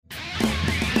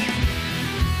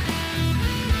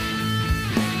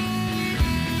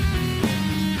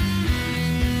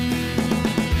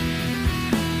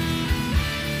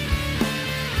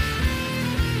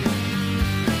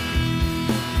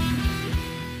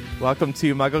Welcome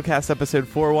to MuggleCast episode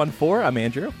 414. I'm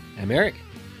Andrew. I'm Eric.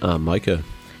 I'm Micah.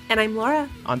 And I'm Laura.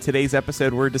 On today's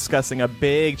episode, we're discussing a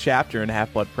big chapter in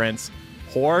Half-Blood Prince,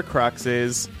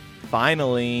 Horcruxes.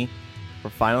 We're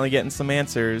finally getting some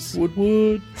answers.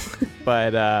 Wood.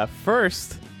 But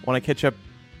first, I want to catch up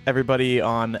everybody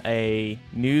on a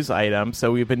news item.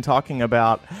 So we've been talking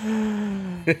about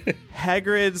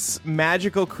Hagrid's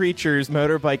Magical Creatures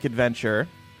motorbike adventure.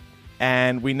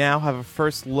 And we now have a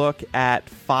first look at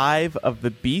 5 of the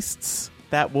beasts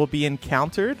that will be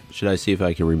encountered. Should I see if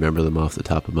I can remember them off the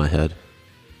top of my head?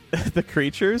 The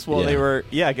creatures? Well, Yeah. they were...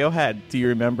 Yeah, go ahead. Do you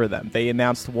remember them? They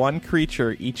announced one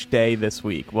creature each day this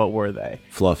week. What were they?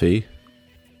 Fluffy.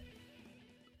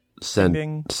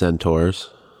 Ding. Centaurs.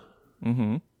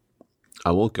 Mm-hmm.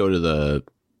 I won't go to the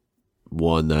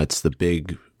one that's the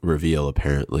big reveal,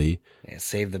 apparently. Yeah,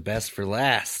 save the best for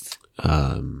last.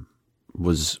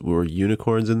 Were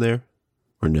unicorns in there?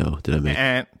 Or no? Did I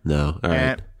make... No. All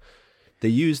right. They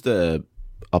used a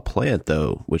plant,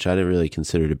 though, which I didn't really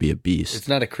consider to be a beast. It's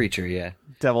not a creature, yeah.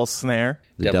 Devil's Snare.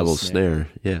 The Devil's Snare,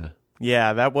 yeah.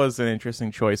 Yeah, that was an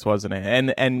interesting choice, wasn't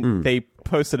it? And they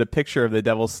posted a picture of the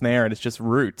Devil's Snare, and it's just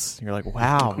roots. You're like,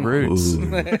 wow, roots.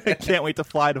 Can't wait to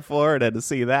fly to Florida to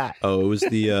see that. Oh, it was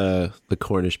the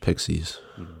Cornish pixies.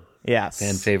 Yes.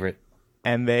 Fan favorite.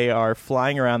 And they are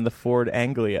flying around the Ford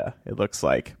Anglia, it looks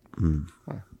like. And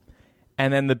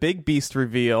then the big beast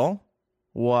reveal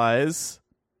was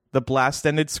the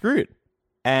Blast-Ended Scroot.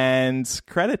 And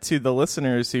credit to the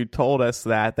listeners who told us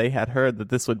that they had heard that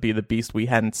this would be the beast we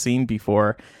hadn't seen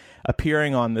before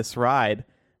appearing on this ride.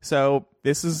 So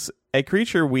this is a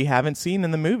creature we haven't seen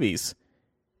in the movies.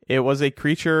 It was a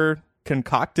creature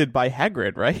concocted by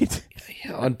Hagrid, right?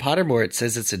 Yeah, on Pottermore, it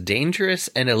says it's a dangerous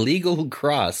and illegal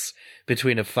cross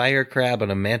between a fire crab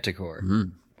and a manticore.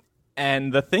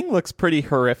 And the thing looks pretty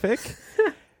horrific.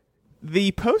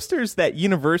 The posters that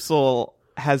Universal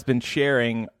has been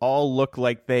sharing all look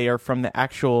like they are from the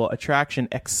actual attraction,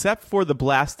 except for the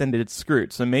Blast-Ended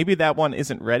Scroot. So maybe that one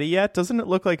isn't ready yet. Doesn't it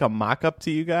look like a mock-up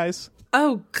to you guys?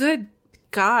 Oh, good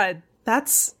God.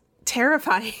 That's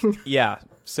terrifying. Yeah.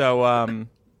 So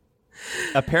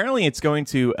apparently it's going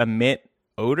to emit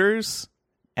odors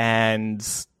and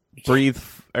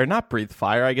not breathe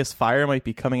fire. I guess fire might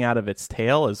be coming out of its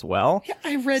tail as well. Yeah,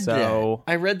 I read that.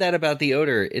 I read that about the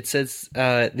odor. It says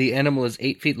the animal is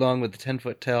 8 feet long with a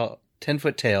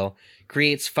 10-foot tail,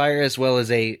 creates fire as well as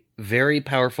a very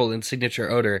powerful and signature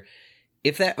odor.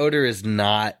 If that odor is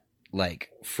not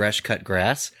like fresh cut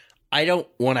grass, I don't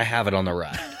want to have it on the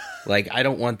ride. Like, I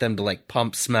don't want them to like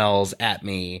pump smells at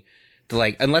me.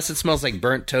 Unless it smells like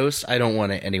burnt toast, I don't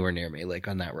want it anywhere near me, like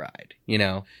on that ride,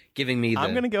 giving me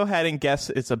I'm going to go ahead and guess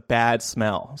it's a bad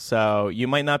smell. So you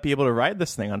might not be able to ride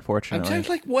this thing, unfortunately. I'm just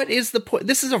like, what is the point?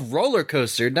 This is a roller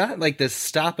coaster, not like this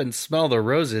stop and smell the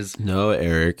roses. No,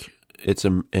 Eric, it's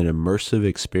an immersive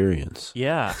experience.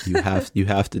 Yeah. You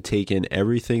have to take in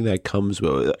everything that comes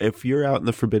with. If you're out in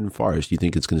the Forbidden Forest, you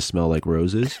think it's going to smell like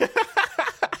roses?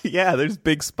 Yeah, there's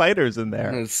big spiders in there.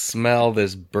 I'm going to smell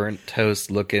this burnt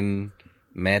toast looking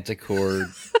manticore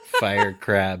fire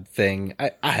crab thing.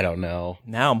 I don't know.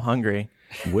 Now I'm hungry.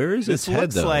 Where is its This head,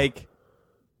 looks though? like...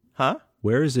 Huh?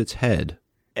 Where is its head?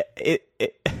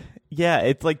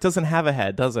 It like doesn't have a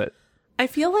head, does it? I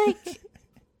feel like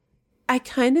I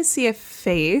kind of see a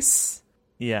face,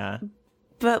 Yeah.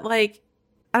 but like,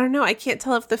 I don't know. I can't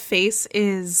tell if the face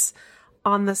is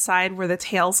on the side where the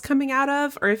tail's coming out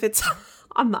of or if it's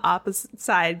on the opposite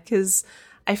side, because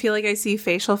I feel like I see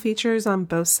facial features on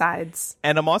both sides.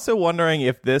 And I'm also wondering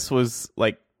if this was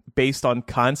like based on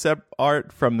concept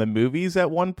art from the movies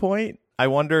at one point. I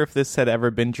wonder if this had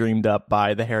ever been dreamed up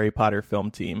by the Harry Potter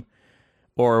film team.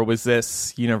 Or was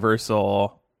this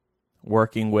Universal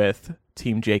working with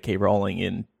Team J.K. Rowling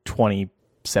in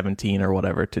 2017 or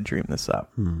whatever to dream this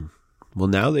up? Well,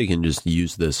 now they can just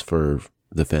use this for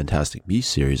the Fantastic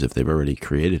Beasts series if they've already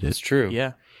created it. It's true.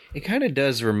 Yeah. It kind of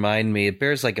does remind me, it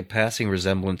bears like a passing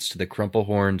resemblance to the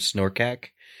Crumplehorn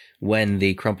Snorkack when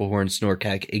the Crumplehorn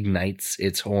Snorkack ignites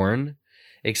its horn,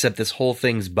 except this whole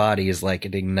thing's body is like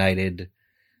an ignited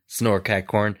Snorkack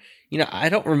horn. I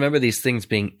don't remember these things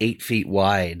being 8 feet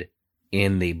wide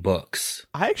in the books.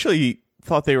 I actually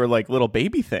thought they were like little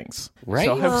baby things. Right.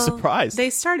 So I was surprised. They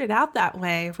started out that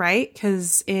way, right?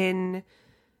 Because in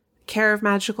Care of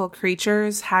Magical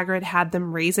Creatures, Hagrid had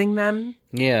them raising them.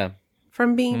 Yeah.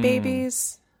 From being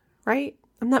babies, right?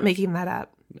 I'm not making that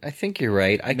up. I think you're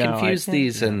right. I No, confused I think-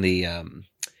 these and the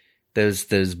those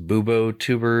bubo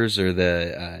tubers or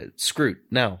the Scroot.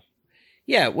 No.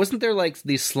 Yeah, wasn't there like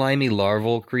these slimy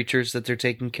larval creatures that they're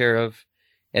taking care of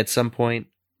at some point?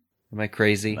 Am I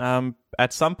crazy?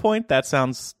 At some point, that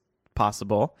sounds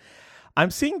possible. I'm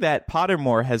seeing that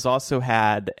Pottermore has also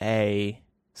had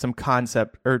some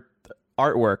concept or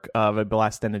artwork of a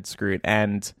blast-ended Scroot,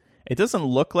 and it doesn't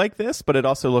look like this, but it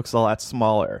also looks a lot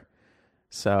smaller.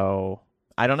 So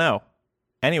I don't know.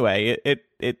 Anyway,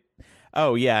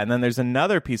 oh yeah, and then there's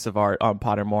another piece of art on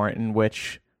Pottermore in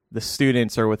which the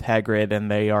students are with Hagrid, and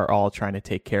they are all trying to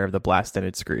take care of the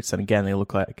blast-ended Scroots. And again, they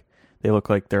look like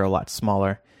they're a lot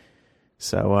smaller.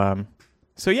 So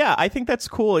yeah, I think that's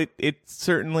cool. It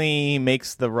certainly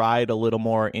makes the ride a little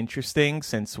more interesting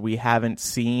since we haven't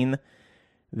seen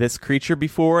this creature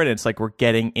before, and it's like we're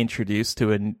getting introduced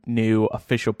to a new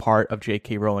official part of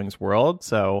J.K. Rowling's world.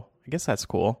 So I guess that's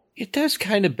cool. It does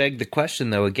kind of beg the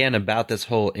question, though, again, about this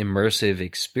whole immersive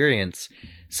experience.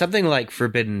 Something like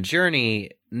Forbidden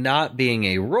Journey not being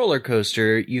a roller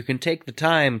coaster, you can take the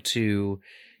time to,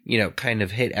 kind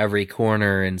of hit every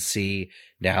corner and see,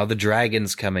 now the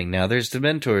dragon's coming, now there's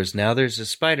Dementors, now there's a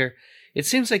spider. It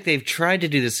seems like they've tried to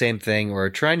do the same thing, or are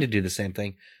trying to do the same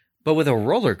thing, but with a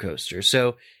roller coaster.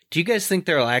 So do you guys think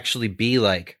there'll actually be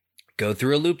like, go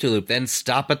through a loop-to-loop, then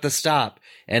stop at the stop,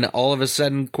 and all of a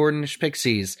sudden Cornish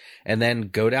pixies, and then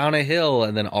go down a hill,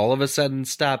 and then all of a sudden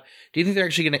stop? Do you think they're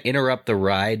actually going to interrupt the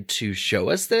ride to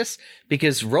show us this?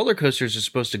 Because roller coasters are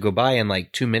supposed to go by in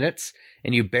like 2 minutes,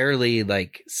 and you barely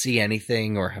like see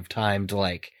anything or have time to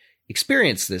like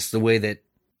experience this the way that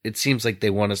it seems like they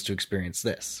want us to experience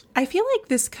this. I feel like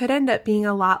this could end up being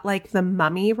a lot like the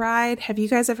Mummy ride. Have you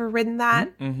guys ever ridden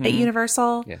that at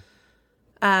Universal? Yeah.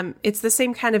 It's the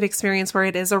same kind of experience where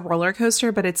it is a roller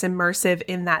coaster, but it's immersive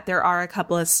in that there are a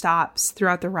couple of stops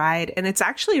throughout the ride, and it's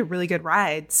actually a really good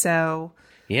ride. So,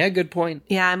 yeah, good point.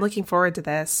 Yeah, I'm looking forward to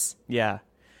this. Yeah.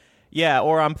 Yeah,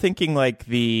 or I'm thinking like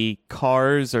the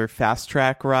Cars or Fast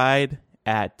Track ride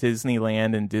at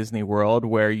Disneyland and Disney World,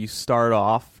 where you start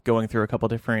off going through a couple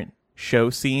different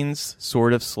show scenes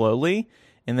sort of slowly,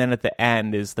 and then at the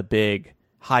end is the big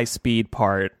high-speed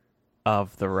part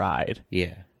of the ride.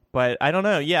 Yeah. But I don't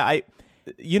know. Yeah,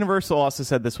 Universal also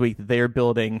said this week that they are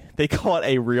building, they call it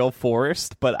a real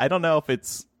forest, but I don't know if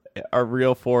it's a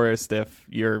real forest if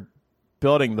you're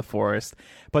building the forest.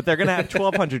 But they're going to have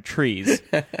 1,200 trees.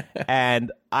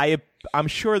 And I'm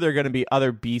sure there are going to be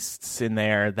other beasts in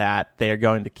there that they are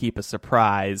going to keep a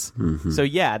surprise. Mm-hmm. So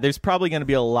yeah, there's probably going to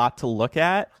be a lot to look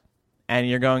at, and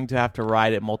you're going to have to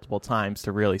ride it multiple times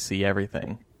to really see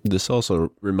everything. This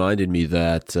also reminded me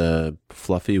that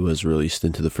Fluffy was released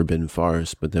into the Forbidden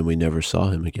Forest, but then we never saw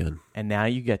him again. And now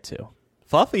you get to.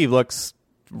 Fluffy looks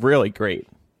really great.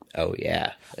 Oh,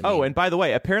 yeah. And by the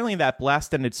way, apparently that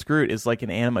blast-ended Scroot is like an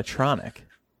animatronic.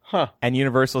 Huh. And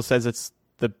Universal says it's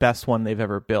the best one they've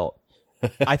ever built.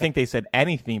 I think they said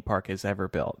any theme park has ever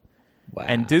built. Wow.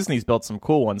 And Disney's built some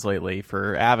cool ones lately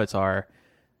for Avatar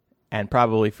and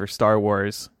probably for Star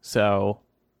Wars. So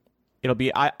it'll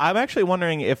be... I'm actually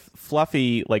wondering if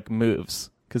Fluffy like moves,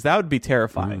 because that would be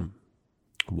terrifying.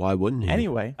 Why wouldn't he?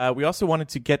 Anyway, we also wanted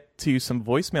to get to some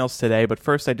voicemails today, but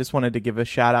first I just wanted to give a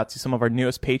shout out to some of our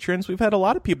newest patrons. We've had a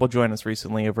lot of people join us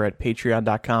recently over at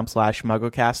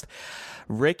patreon.com/MuggleCast.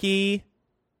 Ricky,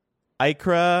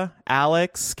 Ikra,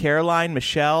 Alex, Caroline,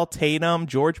 Michelle, Tatum,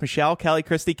 George, Michelle, Kelly,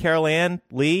 Christy, Carol Ann,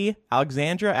 Lee,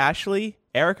 Alexandra, Ashley,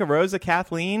 Erica, Rosa,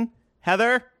 Kathleen,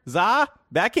 Heather, Za,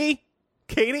 Becky,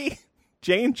 Katie,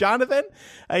 Jane, Jonathan,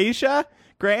 Aisha,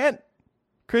 Grant,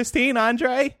 Christine,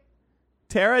 Andre,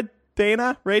 Tara,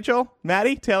 Dana, Rachel,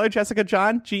 Maddie, Taylor, Jessica,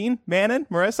 John, Jean, Manon,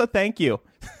 Marissa, thank you.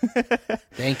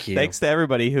 Thank you. Thanks to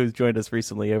everybody who's joined us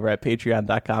recently over at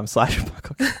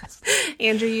patreon.com/MuggleCast.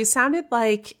 Andrew, you sounded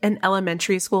like an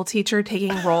elementary school teacher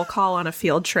taking roll call on a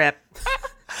field trip.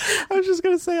 I was just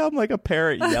going to say I'm like a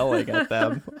parrot yelling at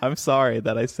them. I'm sorry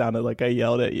that I sounded like I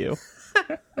yelled at you.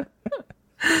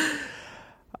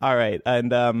 All right.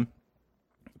 And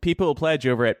people who pledge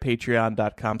over at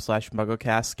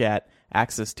patreon.com/MuggleCast get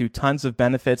access to tons of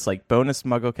benefits like bonus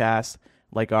MuggleCast,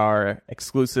 like our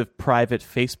exclusive private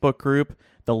Facebook group,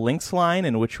 the Links line,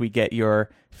 in which we get your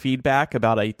feedback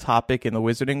about a topic in the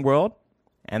wizarding world,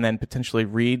 and then potentially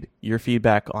read your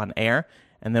feedback on air.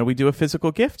 And then we do a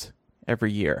physical gift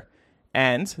every year.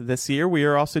 And this year we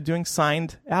are also doing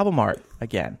signed album art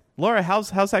again. Laura, how's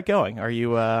that going? Are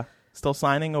you still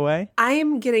signing away? I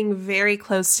am getting very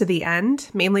close to the end,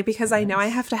 mainly because I know I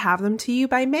have to have them to you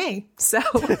by May. So,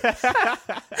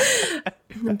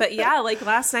 but yeah, like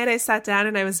last night I sat down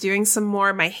and I was doing some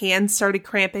more. My hands started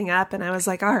cramping up and I was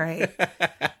like, all right,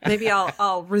 maybe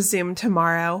I'll resume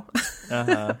tomorrow.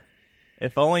 Uh-huh.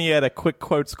 If only you had a quick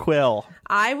quotes quill.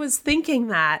 I was thinking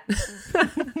that.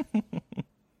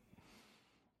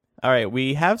 All right,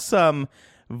 we have some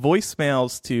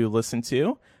voicemails to listen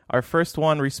to. Our first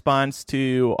one responds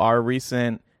to our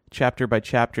recent chapter by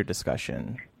chapter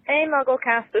discussion. Hey,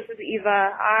 MuggleCast, this is Eva.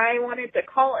 I wanted to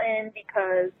call in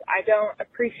because I don't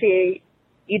appreciate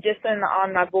you dissing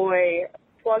on my boy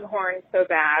Slughorn so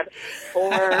bad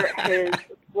for his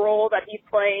role that he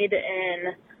played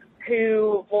in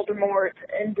who Voldemort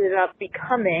ended up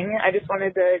becoming. I just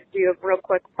wanted to do a real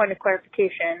quick point of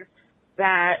clarification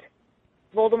that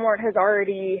Voldemort has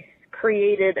already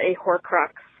created a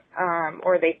Horcrux,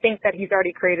 or they think that he's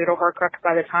already created a Horcrux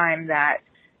by the time that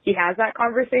he has that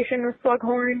conversation with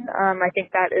Slughorn. I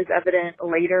think that is evident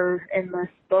later in this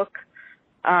book.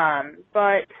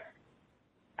 But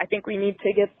I think we need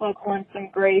to give Slughorn some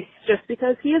grace just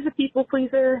because he is a people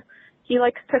pleaser. He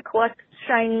likes to collect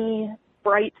shiny,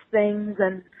 bright things,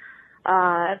 and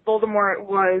Voldemort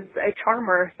was a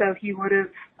charmer, so he would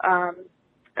have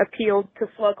appealed to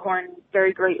Slughorn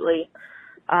very greatly.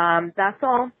 That's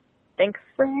all. Thanks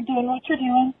for doing what you're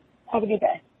doing. Have a good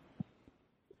day.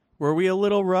 Were we a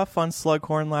little rough on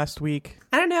Slughorn last week?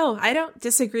 I don't know. I don't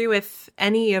disagree with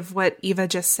any of what Eva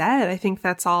just said. I think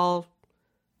that's all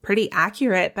pretty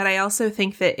accurate, but I also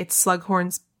think that it's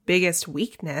Slughorn's biggest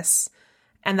weakness,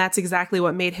 and that's exactly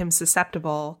what made him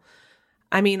susceptible.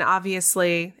 I mean,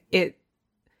 obviously,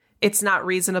 it's not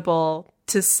reasonable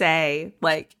to say,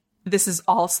 like, this is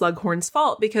all Slughorn's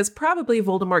fault, because probably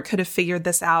Voldemort could have figured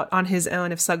this out on his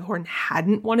own if Slughorn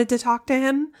hadn't wanted to talk to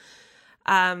him.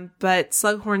 But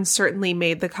Slughorn certainly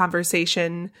made the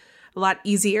conversation a lot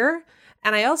easier.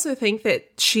 And I also think that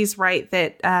she's right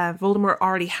that Voldemort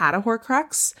already had a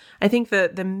Horcrux. I think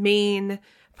the main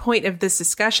point of this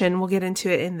discussion, we'll get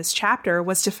into it in this chapter,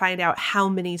 was to find out how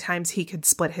many times he could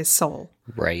split his soul.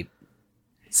 Right.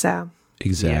 So.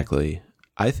 Exactly. Yeah.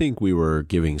 I think we were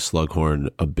giving Slughorn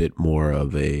a bit more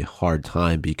of a hard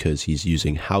time because he's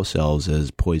using house elves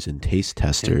as poison taste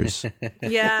testers.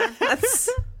 Yeah, that's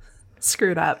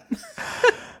screwed up.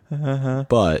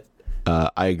 But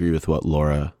I agree with what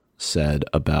Laura said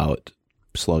about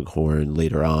Slughorn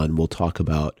later on. We'll talk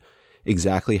about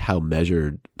exactly how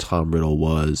measured Tom Riddle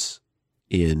was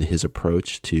in his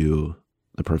approach to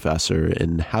the professor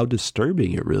and how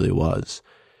disturbing it really was.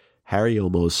 Harry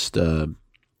almost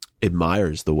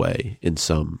admires the way, in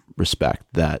some respect,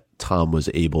 that Tom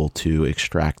was able to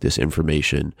extract this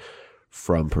information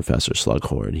from Professor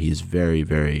Slughorn. He's very,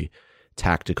 very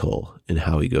tactical in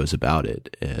how he goes about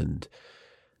it. And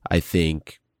I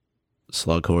think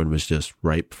Slughorn was just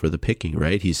ripe for the picking,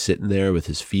 right? He's sitting there with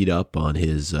his feet up on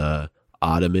his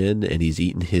ottoman and he's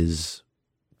eating his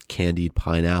candied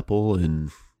pineapple,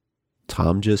 and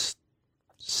Tom just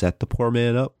set the poor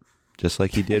man up just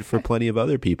like he did for plenty of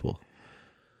other people.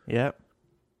 Yep.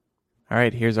 All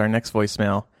right, here's our next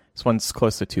voicemail. This one's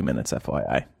close to 2 minutes,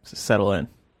 FYI. So settle in.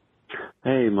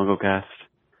 Hey, MuggleCast.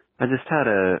 I just had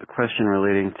a question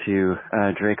relating to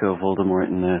Draco Voldemort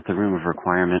in the Room of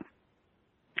Requirement.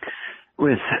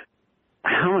 With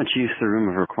how much use the Room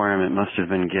of Requirement must have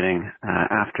been getting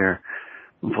after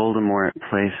Voldemort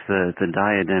placed the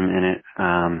diadem in it.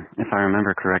 If I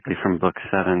remember correctly from Book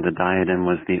 7, the diadem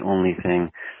was the only thing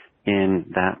in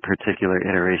that particular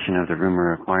iteration of the Room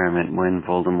of Requirement when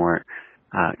Voldemort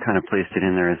kind of placed it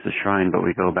in there as the shrine, but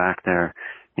we go back there,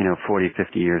 40,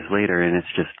 50 years later, and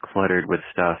it's just cluttered with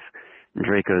stuff.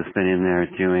 Draco's been in there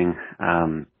doing,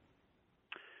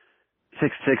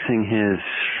 fixing his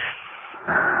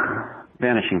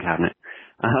vanishing cabinet.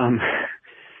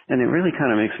 And it really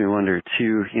kind of makes me wonder,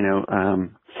 too,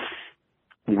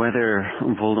 whether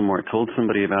Voldemort told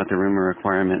somebody about the Room of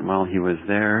Requirement while he was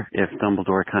there, if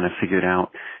Dumbledore kind of figured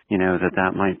out,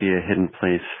 that might be a hidden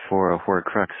place for a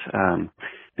Horcrux,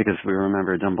 because we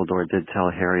remember Dumbledore did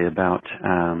tell Harry about,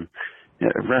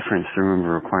 reference the Room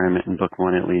of Requirement in Book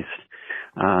 1 at least.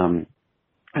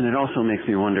 And it also makes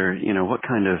me wonder, what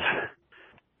kind of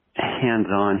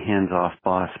hands-on, hands-off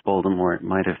boss Voldemort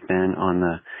might have been on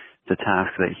the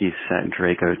task that he set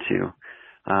Draco to.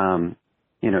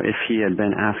 If he had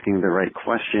been asking the right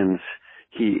questions,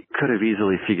 he could have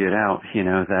easily figured out,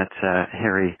 that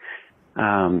Harry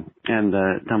and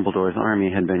the Dumbledore's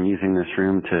army had been using this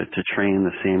room to train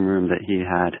the same room that he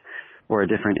had, or a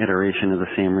different iteration of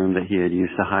the same room that he had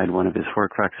used to hide one of his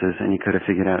Horcruxes, and he could have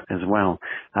figured out as well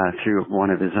through one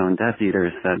of his own Death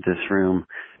Eaters that this room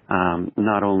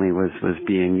not only was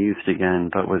being used again,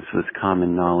 but was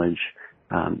common knowledge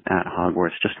at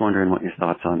Hogwarts. Just wondering what your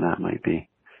thoughts on that might be.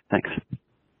 Thanks.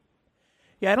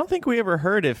 Yeah, I don't think we ever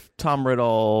heard if Tom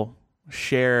Riddle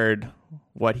shared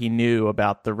what he knew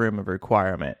about the Room of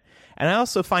Requirement. And I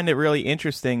also find it really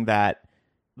interesting that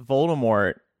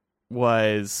Voldemort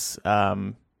was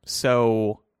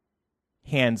so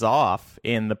hands-off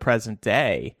in the present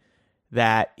day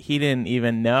that he didn't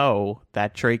even know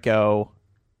that Draco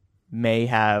may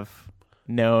have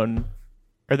known,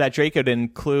 or that Draco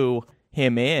didn't clue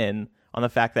him in on the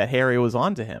fact that Harry was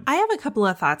onto him. I have a couple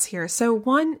of thoughts here. So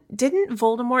one, didn't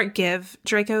Voldemort give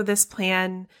Draco this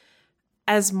plan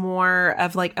as more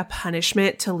of like a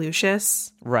punishment to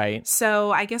Lucius? Right.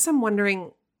 So I guess I'm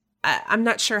wondering, I'm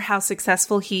not sure how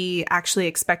successful he actually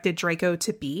expected Draco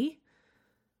to be.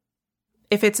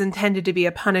 If it's intended to be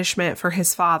a punishment for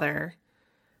his father.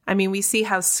 I mean, we see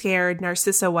how scared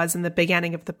Narcissa was in the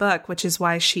beginning of the book, which is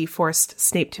why she forced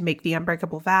Snape to make the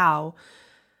unbreakable vow.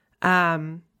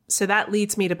 So that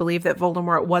leads me to believe that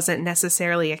Voldemort wasn't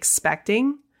necessarily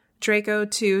expecting Draco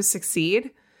to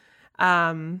succeed.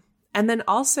 And then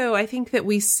also, I think that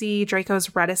we see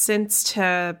Draco's reticence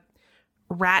to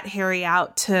rat Harry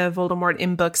out to Voldemort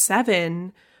in Book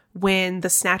 7 when the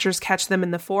Snatchers catch them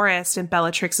in the forest and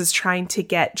Bellatrix is trying to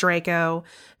get Draco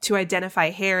to identify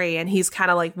Harry, and he's kind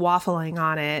of like waffling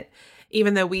on it,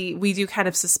 even though we do kind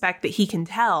of suspect that he can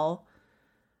tell.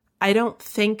 I don't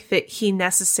think that he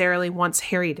necessarily wants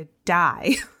Harry to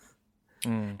die.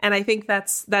 And I think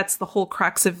that's the whole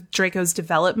crux of Draco's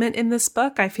development in this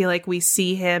book. I feel like we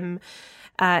see him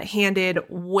handed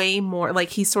way more,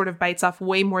 like he sort of bites off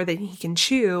way more than he can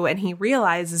chew, and he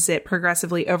realizes it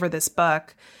progressively over this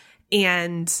book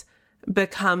and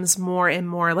becomes more and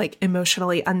more like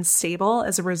emotionally unstable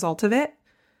as a result of it.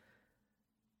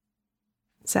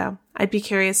 So I'd be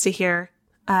curious to hear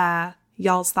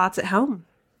y'all's thoughts at home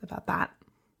about that.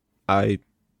 I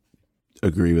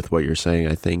agree with what you're saying.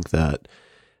 I think that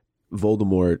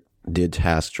Voldemort did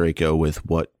task Draco with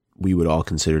what we would all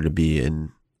consider to be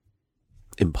an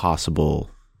impossible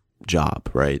job,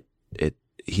 right?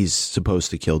 He's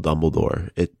supposed to kill Dumbledore.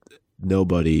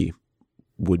 Nobody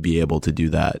would be able to do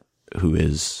that who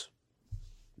is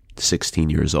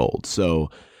 16 years old. So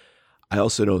I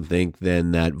also don't think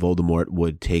then that Voldemort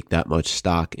would take that much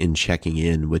stock in checking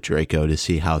in with Draco to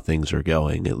see how things are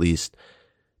going. At least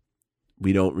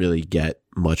we don't really get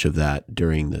much of that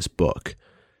during this book.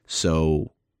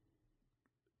 So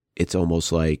it's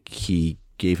almost like he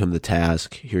gave him the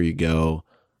task. Here you go.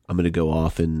 I'm going to go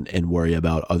off and worry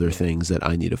about other things that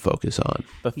I need to focus on.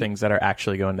 The things that are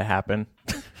actually going to happen.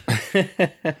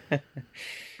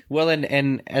 Well,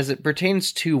 and as it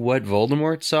pertains to what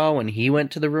Voldemort saw when he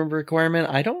went to the room requirement,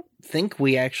 I don't think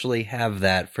we actually have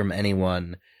that from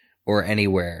anyone or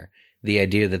anywhere. The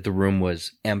idea that the room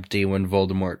was empty when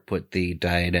Voldemort put the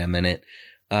diadem in it.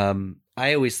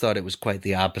 I always thought it was quite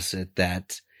the opposite,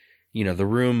 that, you know, the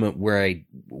room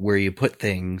where you put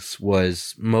things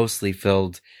was mostly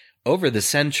filled over the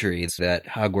centuries that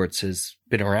Hogwarts has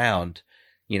been around.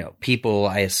 You know, people,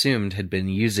 I assumed, had been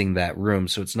using that room.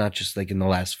 So it's not just like in the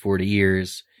last 40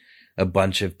 years, a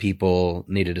bunch of people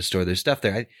needed to store their stuff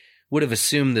there. I would have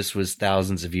assumed this was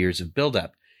thousands of years of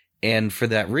buildup. And for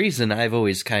that reason, I've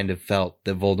always kind of felt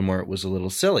that Voldemort was a little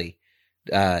silly,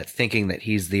 thinking that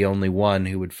he's the only one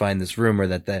who would find this room, or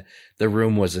that the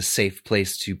room was a safe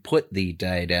place to put the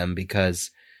diadem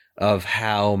because of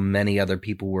how many other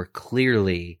people were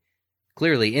clearly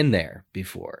in there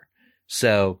before.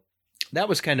 So that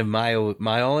was kind of my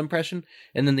all impression.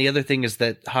 And then the other thing is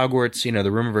that Hogwarts, you know,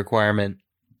 the room of requirement,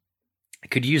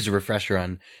 could use a refresher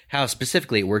on how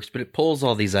specifically it works, but it pulls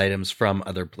all these items from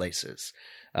other places.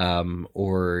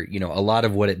 Or, you know, a lot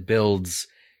of what it builds,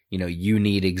 you know, you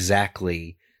need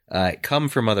exactly, come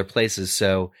from other places.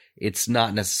 So it's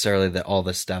not necessarily that all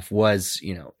this stuff was,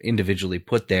 you know, individually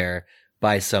put there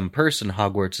by some person.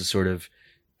 Hogwarts is sort of,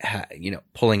 you know,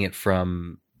 pulling it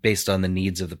from based on the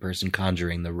needs of the person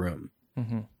conjuring the room.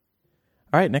 Mm-hmm.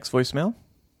 All right, next voicemail.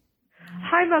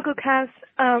 Hi, MuggleCast.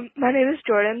 My name is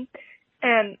Jordan,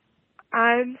 and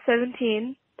I'm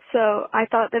 17, so I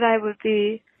thought that I would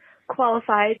be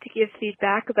qualified to give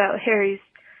feedback about Harry's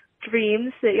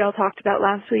dreams that y'all talked about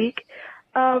last week.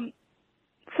 Some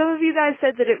of you guys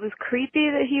said that it was creepy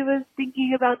that he was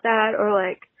thinking about that, or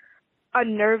like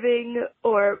unnerving,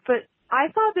 but I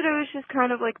thought that it was just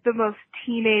kind of like the most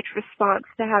teenage response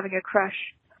to having a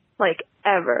crush, like,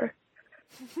 ever.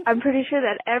 I'm pretty sure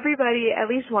that everybody at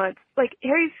least once, like,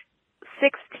 Harry's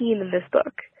 16 in this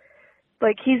book.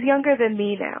 Like, he's younger than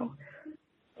me now,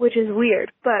 which is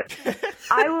weird, but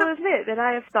I will admit that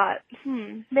I have thought,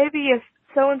 maybe if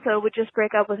so-and-so would just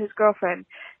break up with his girlfriend,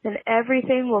 then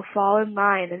everything will fall in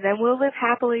line, and then we'll live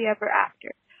happily ever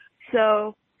after.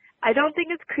 So, I don't think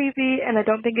it's creepy, and I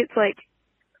don't think it's, like,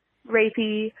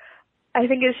 rapey. I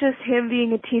think it's just him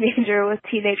being a teenager with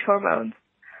teenage hormones.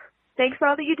 Thanks for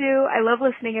all that you do. I love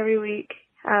listening every week.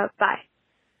 Bye.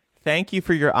 Thank you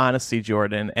for your honesty,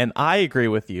 Jordan. And I agree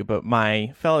with you, but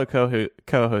my fellow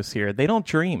co-hosts here, they don't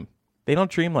dream. They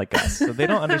don't dream like us, so they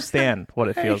don't understand what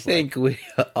it feels like. I think we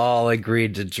all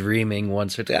agreed to dreaming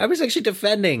once or two. I was actually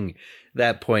defending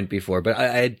that point before, but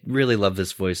I really love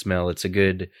this voicemail. It's a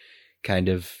good kind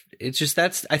of, it's just,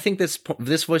 I think this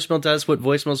voicemail does what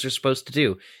voicemails are supposed to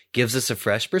do. Gives us a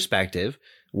fresh perspective,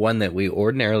 one that we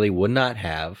ordinarily would not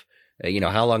have.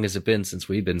 How long has it been since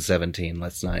we've been 17?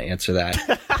 Let's not answer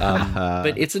that.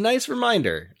 But it's a nice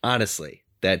reminder, honestly,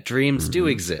 that dreams do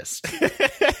exist.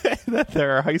 That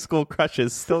there are high school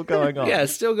crushes still going on. Yeah,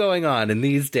 still going on in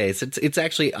these days. It's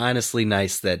actually honestly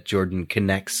nice that Jordan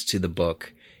connects to the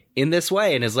book in this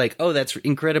way and is like, oh, that's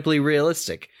incredibly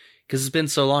realistic. Because it's been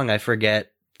so long, I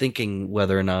forget thinking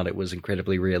whether or not it was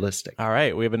incredibly realistic. All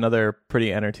right, we have another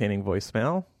pretty entertaining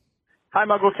voicemail. Hi,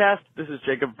 MuggleCast. This is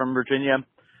Jacob from Virginia.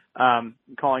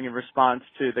 Calling in response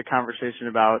to the conversation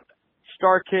about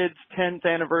Star Kids' 10th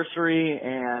anniversary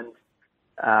and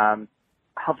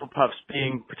Hufflepuffs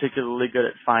being particularly good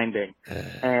at finding.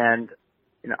 And,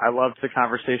 I loved the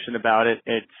conversation about it.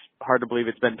 It's hard to believe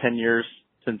it's been 10 years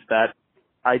since that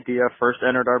idea first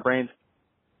entered our brains.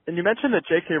 And you mentioned that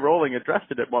J.K. Rowling addressed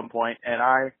it at one point, and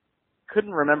I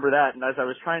couldn't remember that. And as I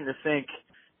was trying to think,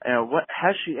 what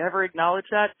has she ever acknowledged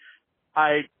that?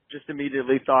 I just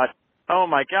immediately thought, oh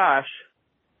my gosh,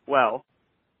 well,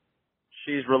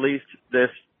 she's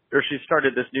she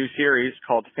started this new series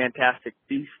called Fantastic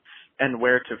Beasts and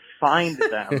Where to Find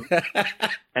Them,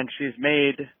 and she's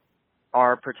made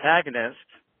our protagonist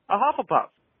a Hufflepuff.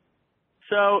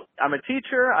 So I'm a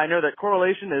teacher. I know that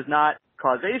correlation is not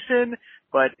causation,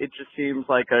 but it just seems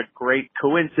like a great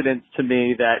coincidence to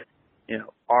me that,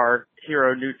 our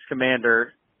hero Newt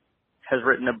Scamander has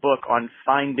written a book on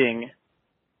finding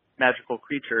magical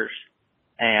creatures,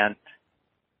 and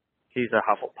he's a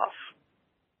Hufflepuff.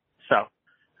 So,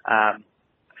 I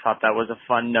thought that was a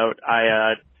fun note.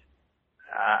 I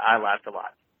laughed a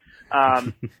lot.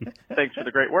 Thanks for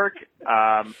the great work.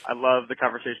 I love the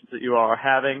conversations that you all are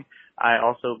having. I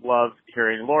also love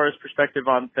hearing Laura's perspective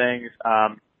on things. I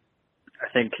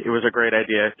think it was a great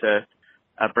idea to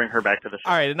bring her back to the show.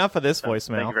 All right, enough of this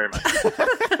voicemail. Thank you very much.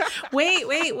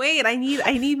 Wait. I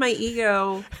need my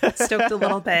ego stoked a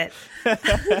little bit.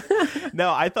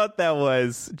 No, I thought that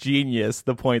was genius,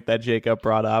 the point that Jacob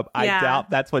brought up. I doubt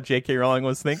that's what J.K. Rowling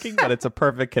was thinking, but it's a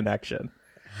perfect connection.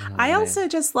 I also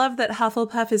just love that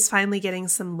Hufflepuff is finally getting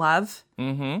some love.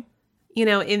 Mm-hmm.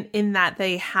 In that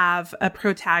they have a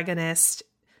protagonist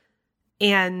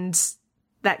and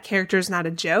that character's not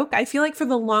a joke. I feel like for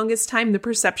the longest time, the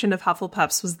perception of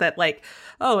Hufflepuffs was that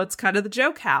it's kind of the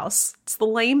joke house. It's the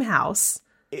lame house.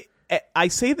 I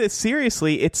say this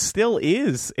seriously. It still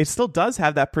is. It still does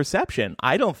have that perception.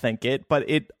 I don't think it, but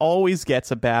it always gets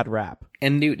a bad rap.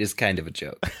 And Newt is kind of a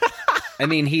joke. I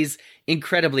mean, he's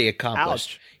incredibly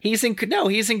accomplished. Ouch. He's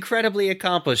incredibly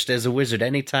accomplished as a wizard.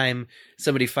 Anytime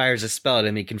somebody fires a spell at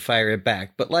him, he can fire it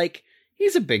back. But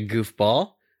he's a big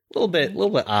goofball. A little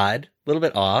bit odd, a little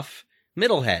bit off.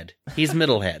 Middlehead. He's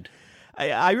Middlehead.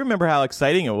 I remember how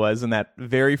exciting it was in that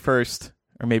very first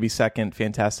or maybe second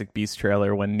Fantastic Beasts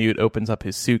trailer when Newt opens up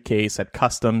his suitcase at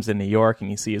customs in New York and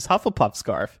you see his Hufflepuff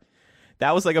scarf.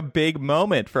 That was like a big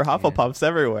moment for Hufflepuffs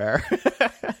everywhere.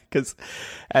 Because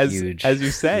as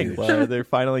you sang, Laura, they're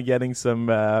finally getting some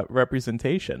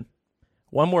representation.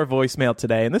 One more voicemail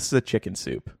today, and this is a chicken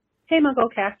soup. Hey,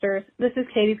 MuggleCasters. This is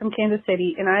Katie from Kansas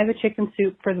City, and I have a chicken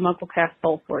soup for the MuggleCast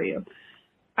bowl for you.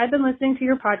 I've been listening to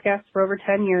your podcast for over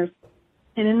 10 years,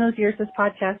 and in those years, this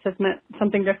podcast has meant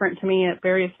something different to me at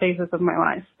various phases of my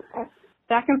life.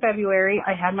 Back in February,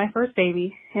 I had my first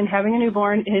baby, and having a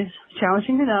newborn is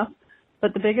challenging enough,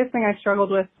 but the biggest thing I struggled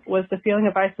with was the feeling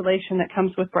of isolation that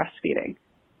comes with breastfeeding.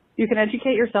 You can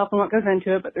educate yourself on what goes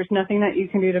into it, but there's nothing that you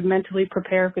can do to mentally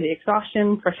prepare for the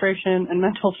exhaustion, frustration, and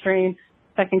mental strain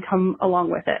that can come along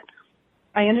with it.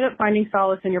 I ended up finding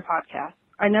solace in your podcast.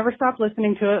 I never stopped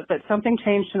listening to it, but something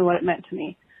changed in what it meant to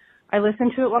me. I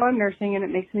listen to it while I'm nursing, and it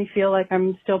makes me feel like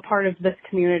I'm still part of this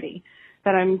community,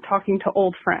 that I'm talking to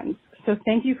old friends. So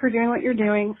thank you for doing what you're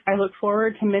doing. I look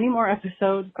forward to many more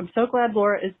episodes. I'm so glad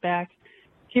Laura is back.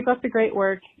 Keep up the great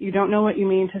work. You don't know what you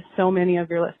mean to so many of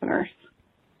your listeners.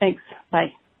 Thanks.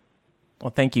 Bye.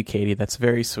 Well, thank you, Katie. That's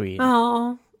very sweet.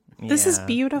 Oh, this is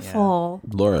beautiful. Yeah.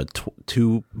 Laura,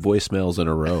 2 voicemails in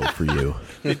a row for you.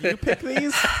 Did you pick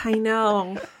these? I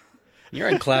know. You're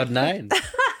on cloud 9.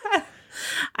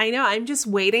 I know. I'm just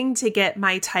waiting to get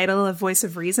my title of Voice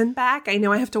of Reason back. I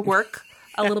know I have to work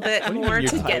a little bit more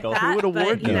to get that. Who would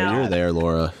award you? No, you're there,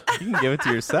 Laura. You can give it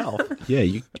to yourself.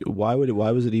 Yeah, why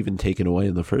was it even taken away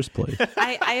in the first place?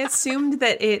 I assumed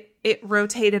that it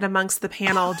rotated amongst the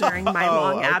panel during my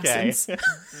long absence.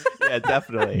 Yeah,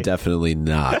 definitely. Definitely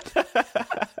not.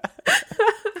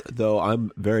 Though I'm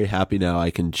very happy now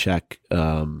I can check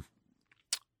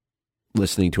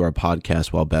listening to our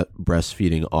podcast while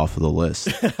breastfeeding off of the list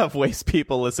of ways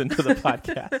people listen to the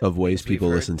podcast. Of ways people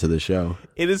listen to the show.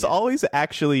 It is always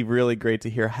actually really great to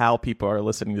hear how people are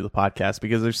listening to the podcast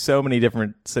because there's so many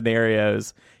different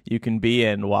scenarios you can be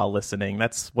in while listening.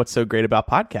 That's what's so great about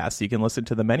podcasts. You can listen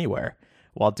to them anywhere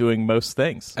while doing most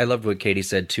things. I loved what Katie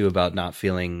said too about not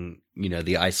feeling,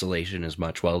 the isolation as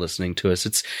much while listening to us.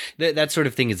 It's that sort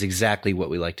of thing is exactly what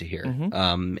we like to hear.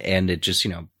 Mm-hmm. And it just,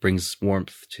 brings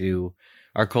warmth to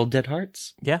our cold, dead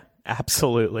hearts. Yeah,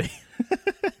 absolutely.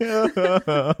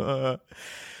 All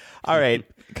right.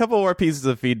 A couple more pieces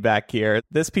of feedback here.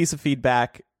 This piece of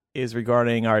feedback is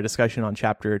regarding our discussion on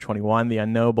chapter 21, The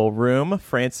Unknowable Room.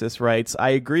 Francis writes,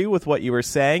 I agree with what you were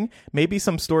saying. Maybe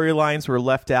some storylines were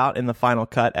left out in the final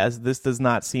cut, as this does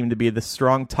not seem to be the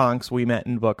strong Tonks we met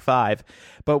in book 5.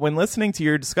 But when listening to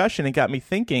your discussion, it got me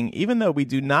thinking, even though we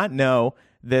do not know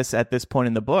this at this point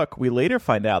in the book, we later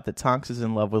find out that Tonks is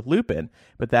in love with Lupin,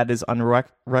 but that is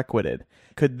unrequited.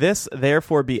 Could this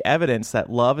therefore be evidence that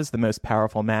love is the most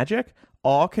powerful magic,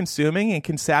 all-consuming, and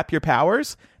can sap your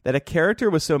powers? That a character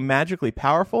was so magically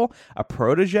powerful, a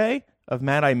protege of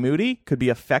Mad-Eye Moody, could be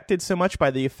affected so much by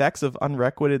the effects of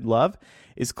unrequited love,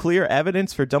 is clear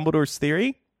evidence for Dumbledore's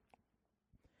theory?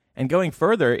 And going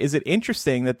further, is it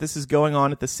interesting that this is going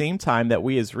on at the same time that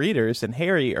we as readers and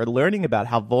Harry are learning about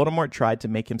how Voldemort tried to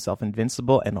make himself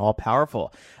invincible and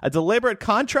all-powerful? A deliberate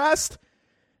contrast?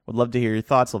 Would love to hear your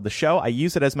thoughts on the show. I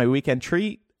use it as my weekend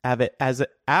treat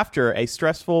after a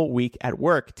stressful week at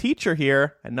work. Teacher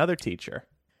here, another teacher.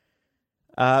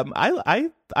 I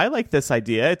like this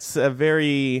idea. It's a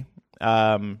very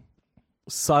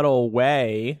subtle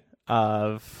way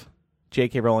of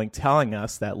J.K. Rowling telling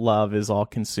us that love is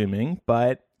all-consuming,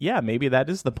 but yeah, maybe that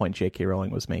is the point J.K. Rowling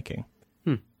was making.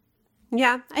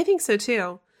 Yeah, I think so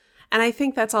too. And I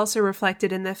think that's also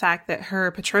reflected in the fact that her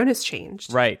Patronus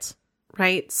changed. Right.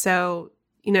 So,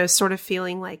 sort of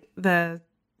feeling like the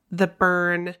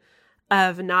burn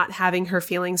of not having her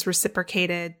feelings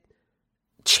reciprocated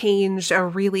changed a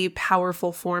really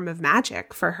powerful form of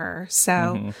magic for her.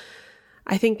 So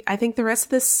I think the rest of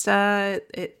this,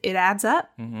 it adds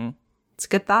up. Mm-hmm. It's a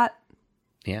good thought.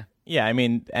 Yeah. Yeah, I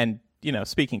mean, and,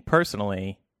 speaking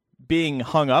personally, being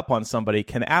hung up on somebody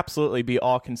can absolutely be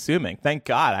all-consuming. Thank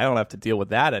God I don't have to deal with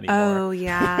that anymore. Oh,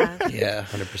 yeah. Yeah,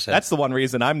 100%. That's the one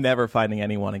reason I'm never finding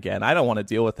anyone again. I don't want to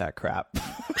deal with that crap.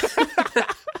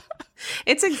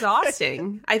 It's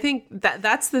exhausting. I think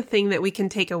that's the thing that we can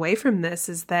take away from this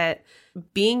is that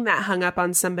being that hung up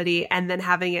on somebody and then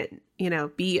having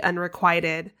it, be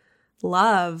unrequited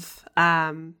love,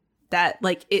 that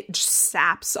it just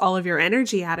saps all of your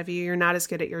energy out of you. You're not as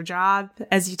good at your job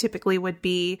as you typically would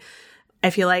be. I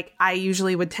feel like I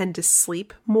usually would tend to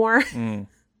sleep more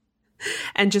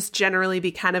and just generally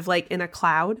be kind of like in a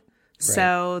cloud. Right.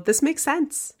 So this makes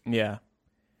sense. Yeah.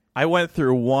 I went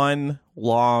through one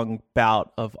long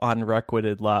bout of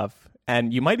unrequited love,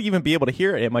 and you might even be able to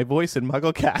hear it in my voice in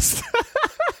MuggleCast.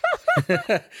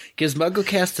 Because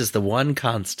MuggleCast is the one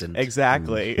constant.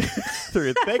 Exactly.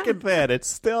 Through thick and thin, it's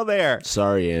still there.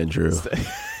 Sorry, Andrew.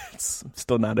 It's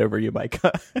still not over you,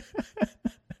 Micah.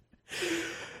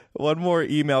 One more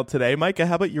email today. Micah,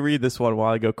 how about you read this one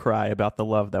while I go cry about the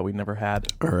love that we never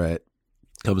had? All right.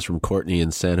 Comes from Courtney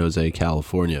in San Jose,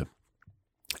 California.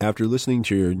 After listening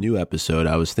to your new episode,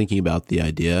 I was thinking about the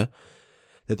idea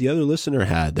that the other listener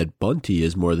had that Bunty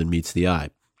is more than meets the eye.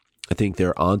 I think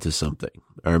they're onto something.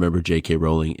 I remember J.K.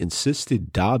 Rowling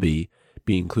insisted Dobby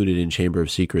be included in Chamber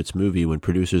of Secrets movie when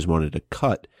producers wanted to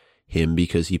cut him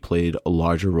because he played a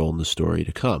larger role in the story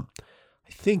to come.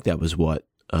 I think that was what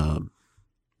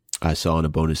I saw in a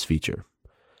bonus feature.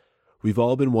 We've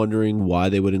all been wondering why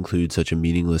they would include such a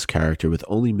meaningless character with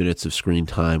only minutes of screen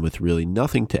time with really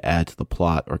nothing to add to the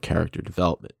plot or character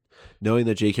development. Knowing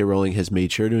that J.K. Rowling has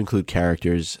made sure to include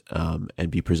characters and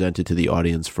be presented to the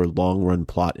audience for long-run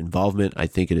plot involvement, I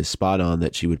think it is spot on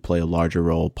that she would play a larger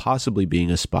role, possibly being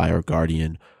a spy or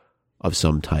guardian of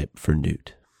some type for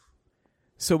Newt.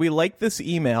 So we like this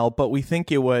email, but we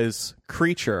think it was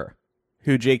Creature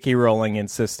who J.K. Rowling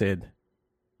insisted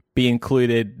be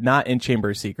included not in Chamber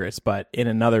of Secrets, but in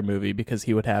another movie because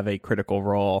he would have a critical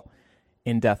role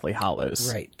in Deathly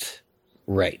Hallows.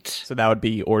 Right. So that would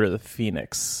be Order of the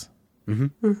Phoenix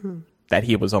that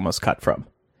he was almost cut from.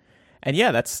 And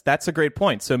yeah, that's a great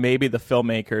point. So maybe the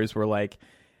filmmakers were like,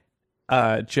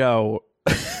 Joe,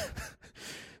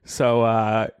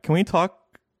 so can we talk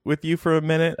with you for a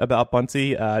minute about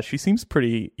Bunty? She seems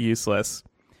pretty useless.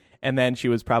 And then she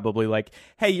was probably like,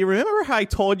 hey, you remember how I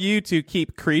told you to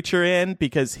keep Creature in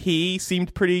because he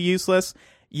seemed pretty useless?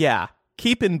 Yeah,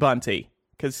 keeping Bunty,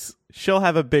 because she'll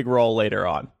have a big role later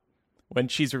on when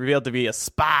she's revealed to be a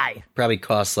spy. Probably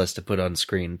costs less to put on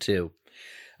screen, too.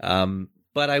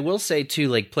 But I will say, too,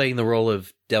 like playing the role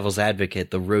of Devil's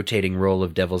Advocate, the rotating role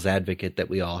of Devil's Advocate that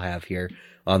we all have here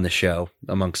on the show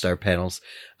amongst our panels.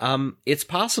 It's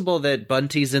possible that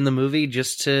Bunty's in the movie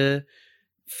just to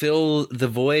fill the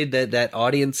void that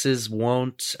audiences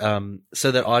won't,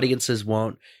 so that audiences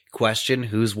won't question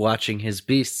who's watching his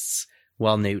beasts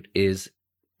while Newt is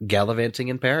gallivanting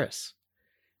in Paris.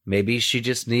 Maybe she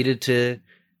just needed to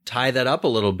tie that up a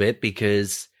little bit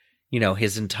because, you know,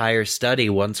 his entire study,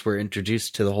 once we're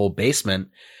introduced to the whole basement,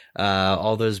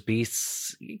 all those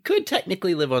beasts could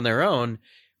technically live on their own,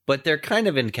 but they're kind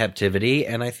of in captivity.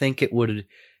 And I think it would,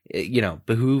 you know,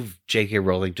 behoove J.K.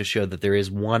 Rowling to show that there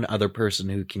is one other person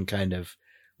who can kind of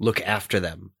look after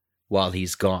them while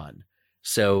he's gone.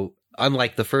 So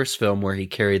unlike the first film where he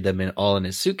carried them all in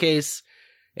his suitcase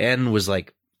and was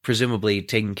like presumably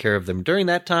taking care of them during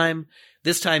that time,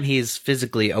 this time he's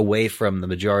physically away from the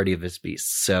majority of his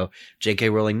beasts. So J.K.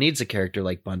 Rowling needs a character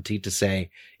like Bunty to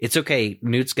say, it's okay,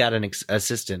 Newt's got an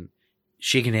assistant.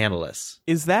 She can handle this.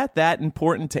 Is that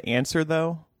important to answer,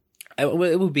 though? It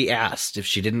would be asked if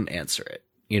she didn't answer it.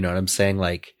 You know what I'm saying?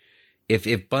 Like,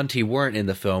 if Bunty weren't in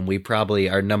the film, we probably,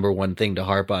 our number one thing to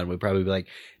harp on would probably be like,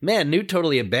 man, Newt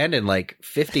totally abandoned like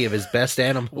 50 of his best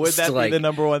animals. Would that be the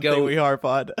number one thing we harp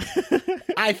on?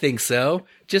 I think so.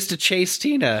 Just to chase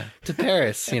Tina to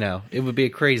Paris, you know, it would be a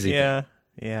crazy thing.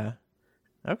 Yeah.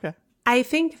 Okay. I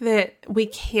think that we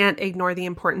can't ignore the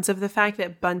importance of the fact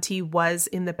that Bunty was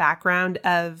in the background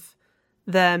of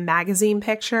the magazine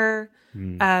picture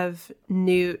of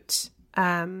Newt,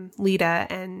 Lita,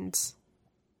 and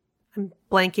I'm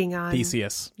blanking on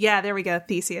Theseus. Yeah, there we go.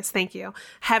 Theseus. Thank you.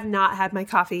 Have not had my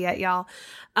coffee yet, y'all.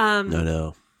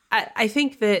 No. I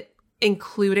think that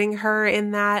including her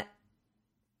in that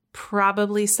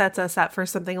probably sets us up for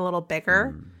something a little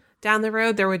bigger down the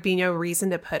road. There would be no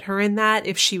reason to put her in that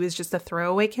if she was just a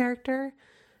throwaway character.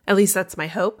 At least that's my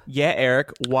hope. Yeah,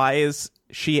 Eric, why is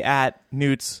she at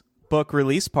Newt's book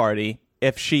release party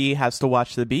if she has to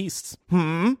watch the beasts?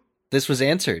 This was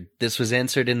answered. This was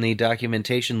answered in the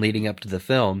documentation leading up to the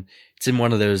film. It's in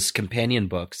one of those companion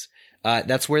books.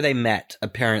 That's where they met,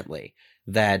 apparently.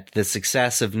 That the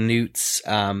success of Newt's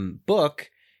book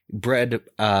bred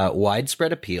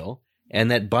widespread appeal, and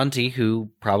that Bunty,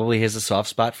 who probably has a soft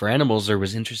spot for animals or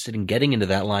was interested in getting into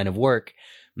that line of work,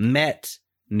 met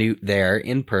Newt there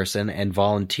in person and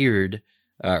volunteered,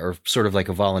 or sort of like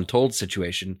a voluntold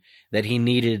situation, that he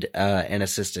needed an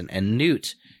assistant. And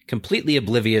Newt, completely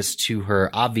oblivious to her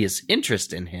obvious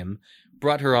interest in him,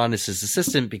 brought her on as his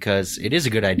assistant because it is a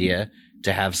good idea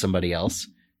to have somebody else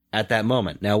at that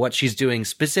moment. Now, what she's doing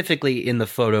specifically in the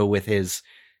photo with his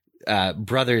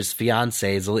brother's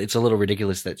fiance, it's a little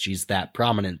ridiculous that she's that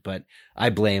prominent, but I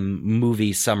blame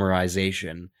movie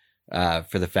summarization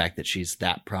for the fact that she's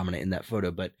that prominent in that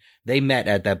photo. But they met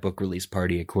at that book release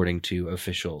party, according to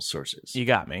official sources. You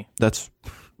got me. That's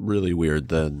really weird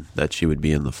then that she would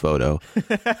be in the photo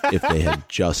if they had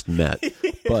just met.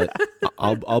 But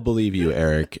I'll believe you,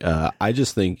 Eric. I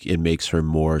just think it makes her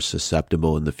more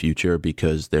susceptible in the future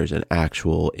because there's an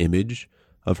actual image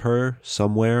of her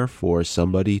somewhere for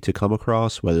somebody to come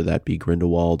across, whether that be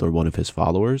Grindelwald or one of his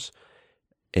followers.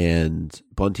 And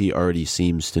Bunty already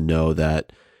seems to know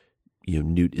that, you know,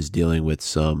 Newt is dealing with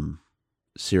some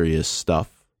serious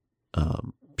stuff.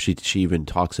 She even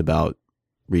talks about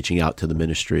reaching out to the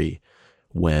Ministry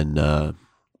when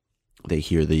they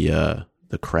hear the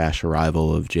crash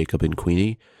arrival of Jacob and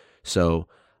Queenie. So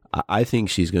I think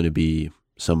she's going to be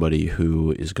somebody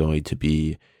who is going to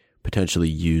be potentially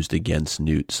used against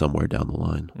Newt somewhere down the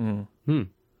line.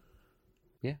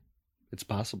 Yeah, it's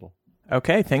possible.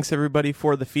 Okay, thanks everybody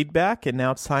for the feedback. And now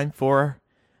it's time for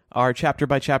our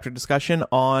chapter-by-chapter discussion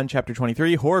on Chapter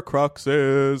 23,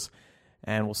 Horcruxes.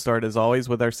 And we'll start, as always,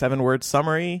 with our 7-word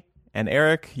summary. And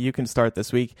Eric, you can start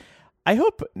this week. I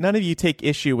hope none of you take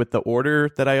issue with the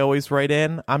order that I always write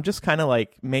in. I'm just kind of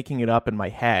like making it up in my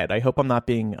head. I hope I'm not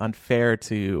being unfair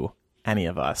to any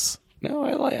of us. No,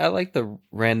 I like the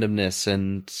randomness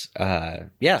and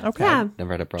yeah. Okay. I've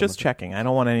never had a problem. Just checking. I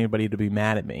don't want anybody to be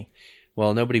mad at me.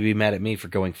 Well, nobody be mad at me for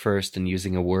going first and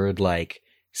using a word like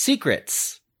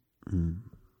secrets.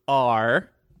 Are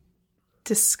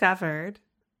discovered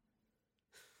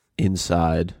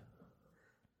inside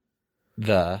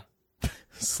the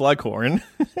Slughorn.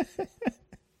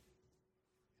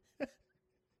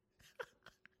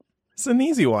 It's an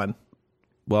easy one.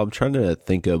 Well, I'm trying to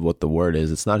think of what the word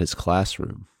is. It's not his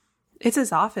classroom. It's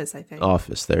his office, I think.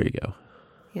 Office. There you go.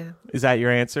 Yeah. Is that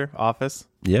your answer? Office?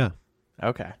 Yeah.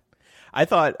 Okay. I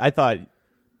thought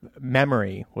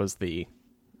memory was the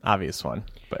obvious one,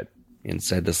 but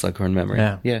inside the Slughorn memory.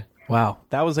 Yeah. Wow,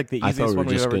 that was like the easiest one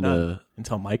we've ever done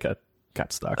until Micah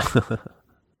got stuck.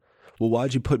 Well,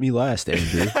 why'd you put me last,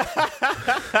 Andrew?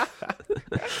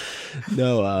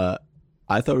 No,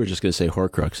 I thought we were just going to say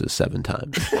Horcruxes 7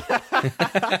 times.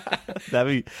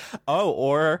 That'd be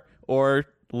or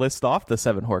list off the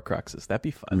 7 Horcruxes. That'd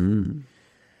be fun.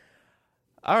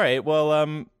 All right.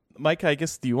 Well, Mike, I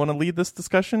guess, do you want to lead this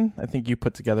discussion? I think you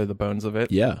put together the bones of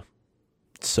it. Yeah.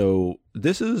 So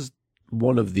this is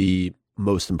one of the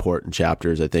most important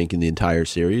chapters, I think, in the entire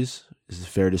series. Is it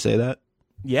fair to say that?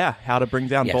 Yeah. How to bring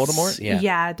down Voldemort?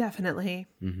 Yeah, definitely.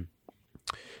 Mm-hmm.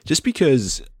 Just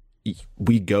because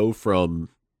we go from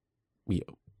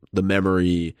the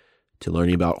memory to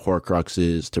learning about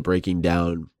Horcruxes to breaking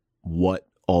down what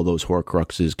all those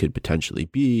Horcruxes could potentially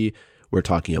be. We're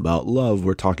talking about love.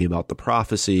 We're talking about the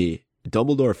prophecy.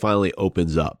 Dumbledore finally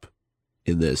opens up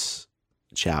in this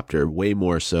chapter, way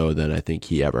more so than I think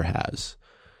he ever has.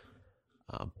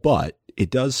 But it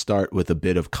does start with a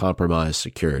bit of compromised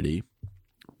security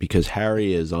because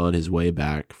Harry is on his way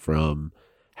back from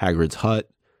Hagrid's hut.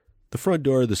 The front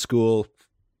door of the school,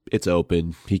 it's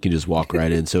open. He can just walk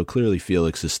right in. So clearly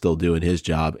Felix is still doing his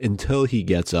job until he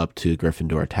gets up to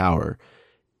Gryffindor Tower.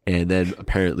 And then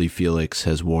apparently Felix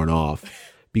has worn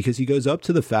off because he goes up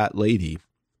to the fat lady.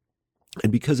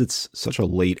 And because it's such a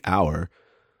late hour,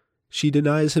 she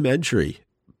denies him entry.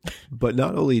 But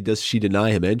not only does she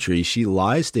deny him entry, she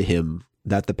lies to him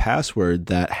that the password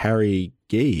that Harry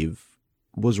gave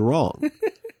was wrong.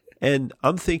 And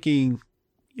I'm thinking,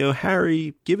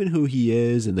 Harry, given who he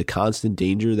is and the constant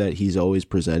danger that he's always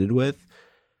presented with,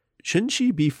 shouldn't she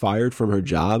be fired from her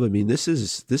job? I mean, this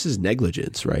is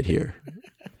negligence right here.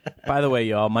 By the way,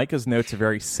 y'all, Micah's notes are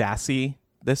very sassy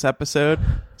this episode,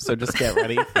 so just get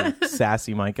ready for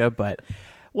sassy Micah. But,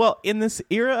 well, in this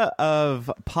era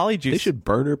of Polyjuice... They should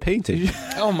burn her painting.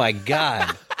 Oh, my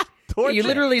God. You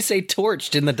literally say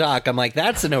torched in the doc. I'm like,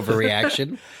 that's an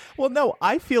overreaction. Well, no,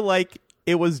 I feel like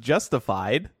it was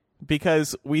justified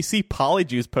because we see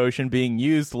Polyjuice potion being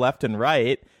used left and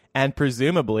right, and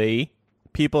presumably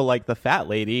people like the fat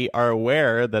lady are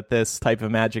aware that this type of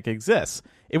magic exists.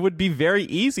 It would be very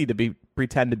easy to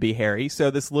pretend to be Harry,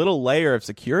 so this little layer of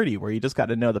security where you just got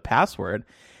to know the password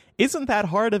isn't that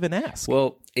hard of an ask.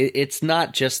 Well, it's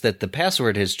not just that the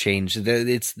password has changed.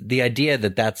 It's the idea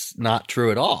that that's not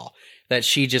true at all, that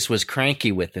she just was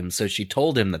cranky with him, so she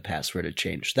told him the password had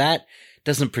changed. That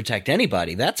doesn't protect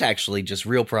anybody. That's actually just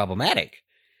real problematic.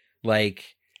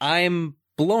 Like, I'm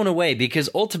blown away because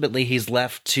ultimately he's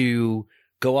left to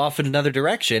go off in another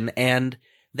direction, and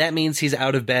that means he's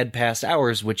out of bed past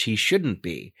hours, which he shouldn't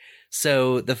be.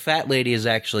 So the fat lady is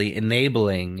actually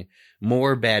enabling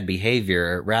more bad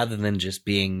behavior rather than just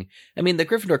being... I mean, the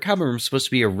Gryffindor Common Room is supposed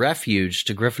to be a refuge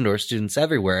to Gryffindor students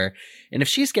everywhere. And if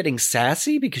she's getting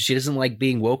sassy because she doesn't like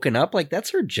being woken up, like,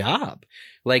 that's her job.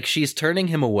 Like, she's turning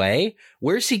him away.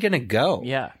 Where's he going to go?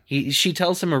 Yeah. She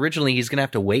tells him originally he's going to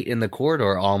have to wait in the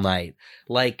corridor all night.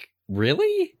 Like,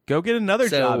 really? Go get another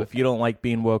job if you don't like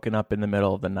being woken up in the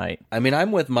middle of the night. I mean,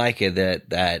 I'm with Micah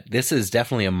that this is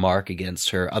definitely a mark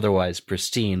against her otherwise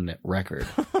pristine record.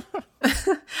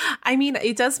 I mean,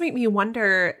 it does make me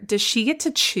wonder, does she get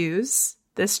to choose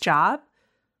this job?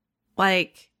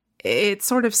 Like, it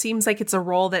sort of seems like it's a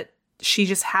role that she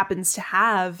just happens to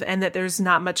have and that there's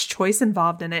not much choice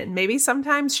involved in it. And maybe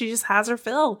sometimes she just has her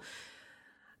fill.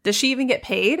 Does she even get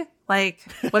paid? Like,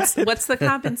 what's the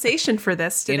compensation for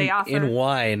this? Do they offer in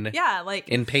wine? Yeah, like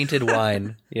in painted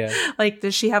wine. Yeah. Like,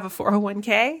 does she have a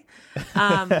 401k?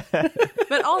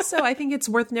 But also, I think it's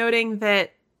worth noting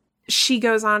that she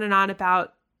goes on and on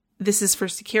about this is for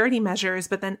security measures,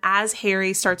 but then as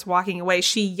Harry starts walking away,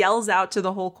 she yells out to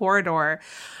the whole corridor,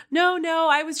 no,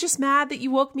 I was just mad that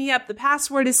you woke me up. The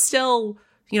password is still,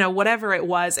 whatever it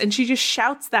was. And she just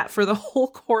shouts that for the whole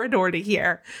corridor to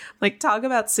hear. Like, talk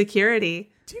about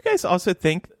security. Do you guys also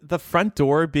think the front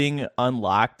door being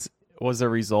unlocked was a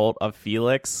result of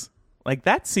Felix? Like,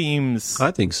 that seems... I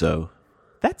think so.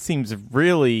 That seems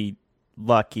really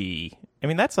lucky. I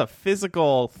mean, that's a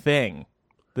physical thing.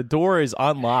 The door is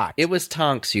unlocked. It was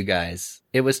Tonks, you guys.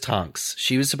 It was Tonks.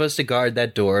 She was supposed to guard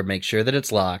that door, make sure that it's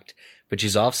locked, but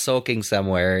she's off sulking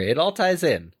somewhere. It all ties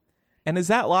in. And is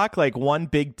that lock like one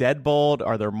big deadbolt?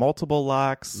 Are there multiple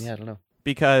locks? Yeah, I don't know.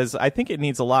 Because I think it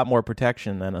needs a lot more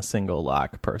protection than a single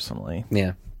lock, personally.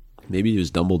 Yeah. Maybe it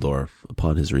was Dumbledore,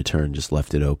 upon his return, just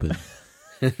left it open.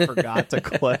 Forgot to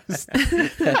close.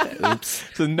 Oops.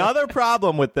 It's another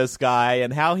problem with this guy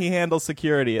and how he handles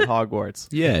security at Hogwarts.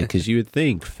 Yeah, because you would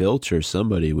think Filch or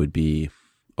somebody would be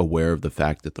aware of the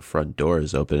fact that the front door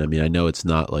is open. I mean, I know it's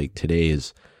not like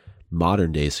today's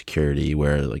modern day security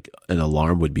where like an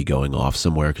alarm would be going off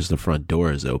somewhere because the front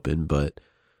door is open, but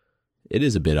it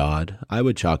is a bit odd. I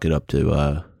would chalk it up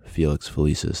to Felix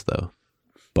Felicis, though.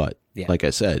 But like I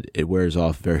said, it wears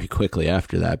off very quickly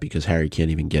after that because Harry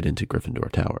can't even get into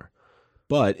Gryffindor Tower.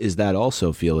 But is that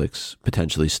also Felix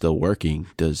potentially still working?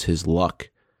 Does his luck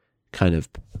kind of,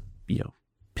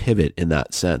 pivot in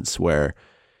that sense where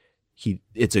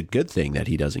it's a good thing that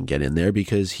he doesn't get in there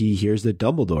because he hears that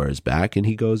Dumbledore is back and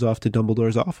he goes off to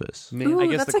Dumbledore's office? Ooh, I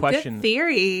guess that's the question, a good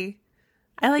theory.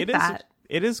 I like that.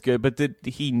 It is good, but did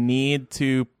he need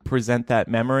to present that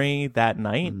memory that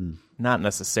night? Not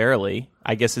necessarily.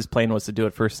 I guess his plan was to do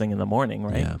it first thing in the morning,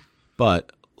 right? Yeah.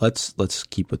 But let's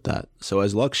keep with that. So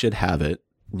as luck should have it,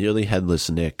 nearly headless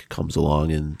Nick comes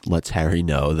along and lets Harry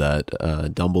know that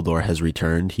Dumbledore has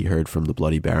returned. He heard from the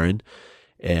Bloody Baron,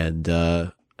 and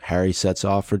Harry sets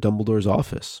off for Dumbledore's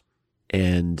office.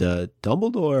 And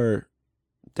Dumbledore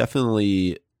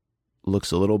definitely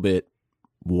looks a little bit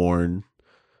worn,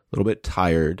 a little bit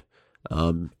tired.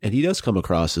 And he does come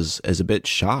across as a bit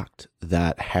shocked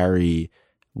that Harry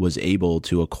was able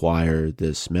to acquire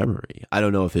this memory. I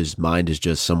don't know if his mind is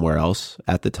just somewhere else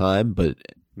at the time, but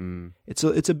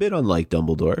it's a bit unlike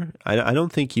Dumbledore. I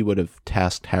don't think he would have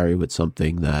tasked Harry with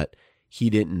something that he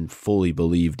didn't fully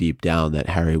believe deep down that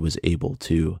Harry was able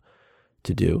to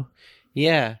do.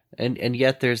 Yeah, and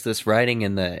yet there's this writing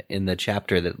in the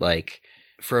chapter that, like,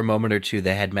 for a moment or two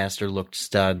the headmaster looked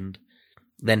stunned,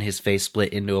 then his face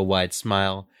split into a wide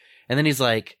smile, and then he's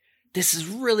like, "This is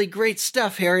really great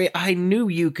stuff, Harry. I knew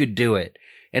you could do it."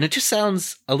 And it just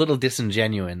sounds a little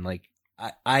disingenuous. Like,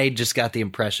 I just got the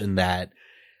impression that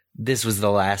this was the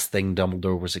last thing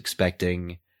Dumbledore was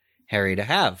expecting Harry to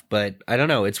have. But I don't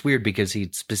know. It's weird because he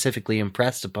specifically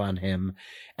impressed upon him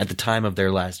at the time of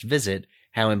their last visit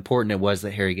how important it was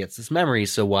that Harry gets this memory.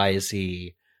 So why is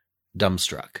he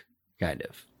dumbstruck, kind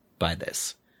of, by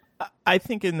this? I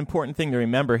think an important thing to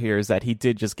remember here is that he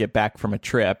did just get back from a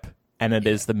trip, and it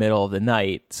is the middle of the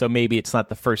night. So maybe it's not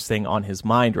the first thing on his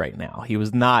mind right now. He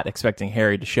was not expecting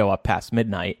Harry to show up past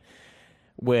midnight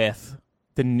with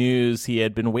the news he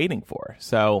had been waiting for.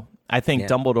 So I think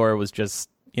Dumbledore was just,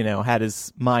 had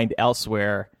his mind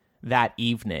elsewhere that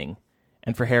evening.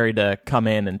 And for Harry to come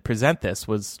in and present this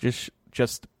was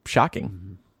just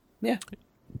shocking. Yeah.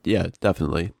 Yeah,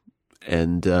 definitely.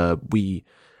 And we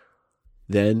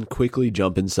then quickly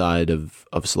jump inside of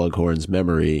Slughorn's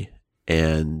memory.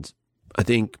 And I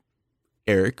think,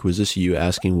 Eric, was this you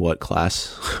asking what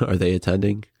class are they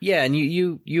attending? Yeah, and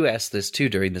you asked this too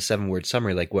during the 7-word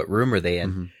summary, like what room are they in?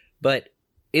 Mm-hmm. But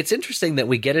it's interesting that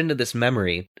we get into this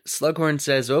memory. Slughorn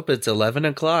says, it's 11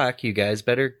 o'clock. You guys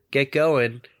better get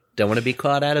going. Don't want to be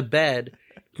caught out of bed.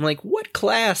 I'm like, what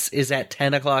class is at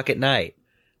 10 o'clock at night?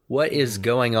 What is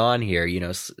going on here?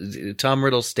 Tom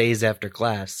Riddle stays after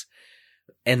class.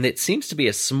 And it seems to be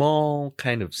a small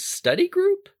kind of study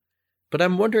group. But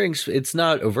I'm wondering, it's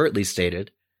not overtly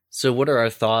stated. So what are our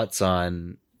thoughts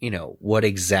on, what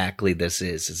exactly this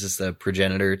is? Is this the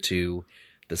progenitor to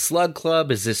the Slug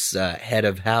Club? Is this head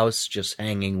of house just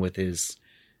hanging with his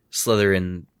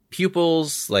Slytherin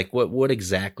pupils? Like, what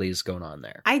exactly is going on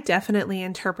there? I definitely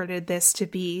interpreted this to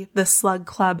be the Slug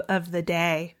Club of the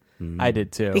day. I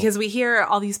did too. Because we hear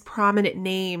all these prominent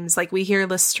names, like we hear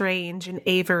Lestrange and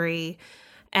Avery,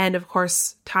 and of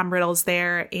course Tom Riddle's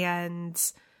there, and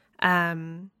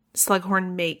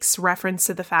Slughorn makes reference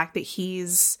to the fact that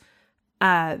he's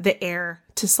the heir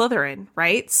to Slytherin,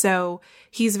 right? So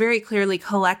he's very clearly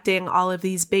collecting all of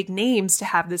these big names to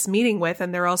have this meeting with,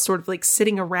 and they're all sort of like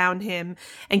sitting around him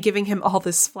and giving him all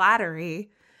this flattery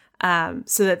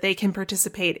so that they can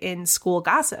participate in school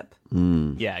gossip.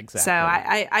 Yeah, exactly. So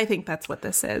I think that's what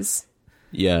this is.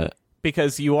 Yeah.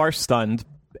 Because you are stunned,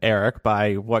 Eric,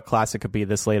 by what class it could be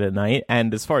this late at night.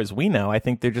 And as far as we know, I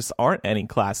think there just aren't any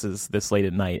classes this late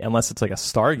at night, unless it's like a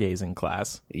stargazing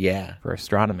class. Yeah. For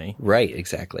astronomy. Right,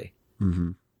 exactly.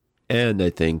 Mm-hmm. And I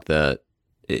think that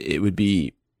it would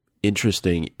be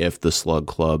interesting if the Slug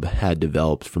Club had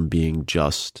developed from being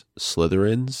just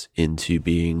Slytherins into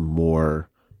being more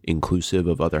inclusive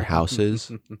of other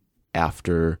houses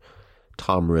after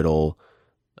Tom Riddle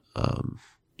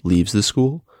leaves the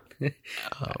school.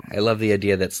 I love the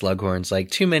idea that Slughorn's like,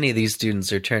 too many of these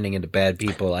students are turning into bad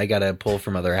people. I got to pull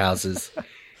from other houses.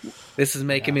 This is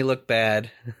making me look bad.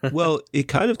 Well, it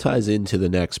kind of ties into the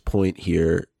next point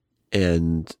here.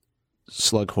 And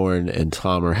Slughorn and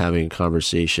Tom are having a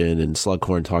conversation, and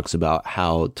Slughorn talks about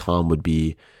how Tom would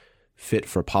be fit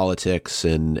for politics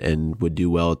and would do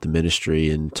well at the ministry,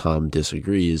 and Tom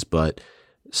disagrees. But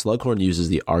Slughorn uses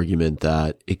the argument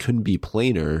that it couldn't be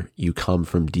plainer. You come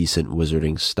from decent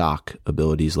wizarding stock,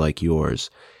 abilities like yours.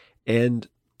 And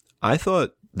I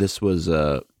thought this was,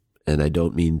 and I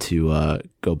don't mean to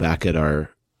go back at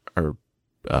our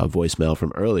voicemail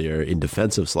from earlier in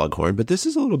defense of Slughorn, but this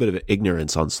is a little bit of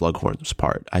ignorance on Slughorn's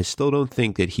part. I still don't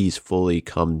think that he's fully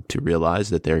come to realize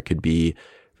that there could be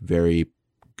very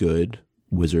good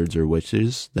wizards or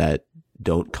witches that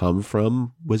don't come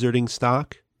from wizarding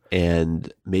stock.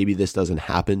 And maybe this doesn't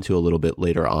happen to a little bit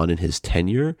later on in his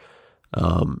tenure.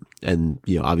 And,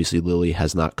 obviously Lily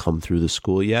has not come through the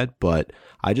school yet, but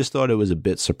I just thought it was a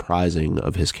bit surprising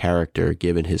of his character,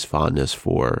 given his fondness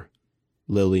for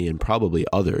Lily and probably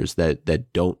others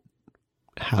that don't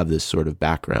have this sort of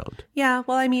background. Yeah,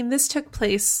 well, I mean, this took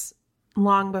place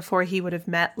long before he would have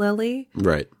met Lily.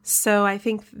 Right. So I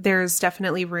think there's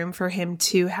definitely room for him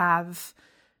to have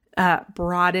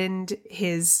broadened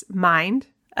his mind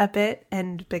a bit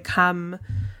and become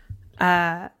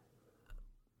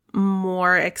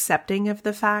more accepting of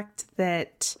the fact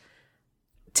that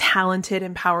talented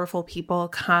and powerful people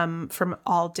come from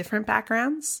all different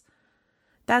backgrounds.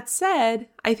 That said,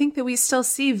 I think that we still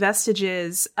see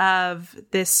vestiges of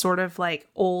this sort of like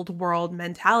old world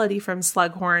mentality from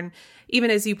Slughorn,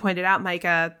 even as you pointed out,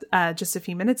 Micah, just a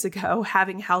few minutes ago,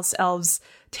 having house elves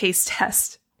taste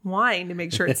test wine to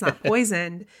make sure it's not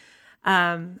poisoned.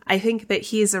 I think that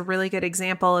he's a really good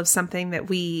example of something that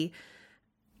we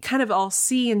kind of all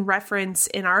see and reference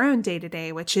in our own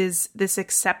day-to-day, which is this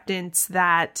acceptance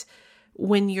that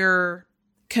when you're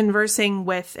conversing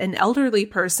with an elderly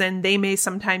person, they may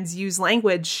sometimes use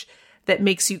language that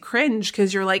makes you cringe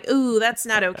because you're like, ooh, that's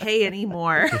not okay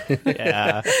anymore.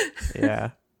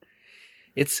 Yeah.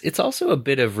 It's also a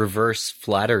bit of reverse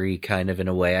flattery kind of in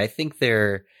a way. I think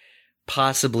there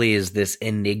possibly is this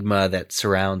enigma that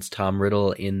surrounds Tom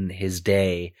Riddle in his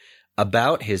day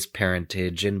about his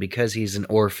parentage, and because he's an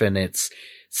orphan, it's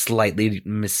slightly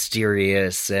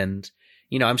mysterious. And,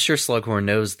 I'm sure Slughorn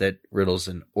knows that Riddle's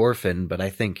an orphan, but I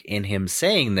think in him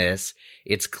saying this,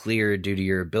 it's clear due to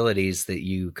your abilities that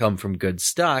you come from good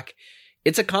stock.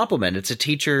 It's a compliment. It's a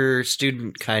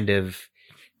teacher-student kind of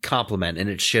compliment, and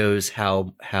it shows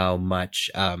how much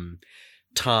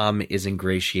Tom is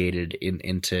ingratiated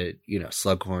into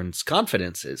Slughorn's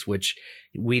confidences, which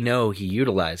we know he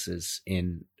utilizes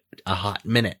in a hot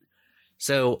minute.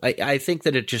 So I think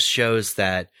that it just shows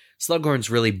that Slughorn's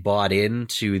really bought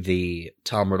into the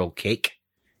Tom Riddle cake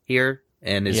here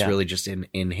and is really just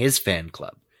in his fan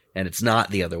club, and it's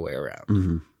not the other way around.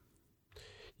 Mm-hmm.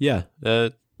 Yeah,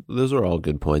 those are all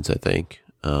good points, I think.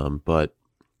 But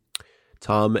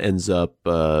Tom ends up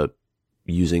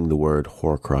using the word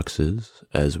Horcruxes,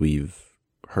 as we've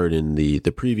heard in the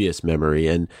previous memory,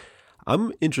 and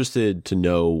I'm interested to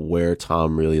know where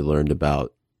Tom really learned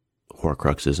about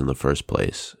Horcruxes in the first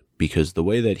place, because the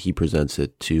way that he presents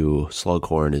it to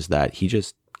Slughorn is that he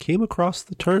just came across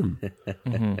the term.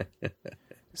 Mm-hmm.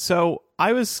 So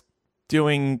I was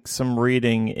doing some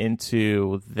reading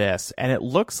into this, and it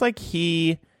looks like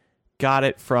he got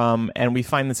it from, and we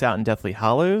find this out in Deathly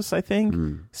Hallows, I think,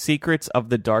 Secrets of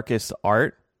the Darkest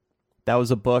Art. That was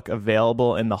a book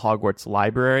available in the Hogwarts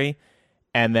library,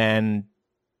 and then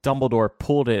Dumbledore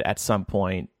pulled it at some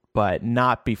point, but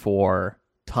not before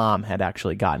Tom had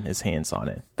actually gotten his hands on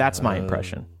it. That's my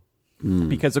impression.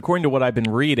 Because according to what I've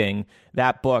been reading,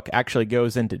 that book actually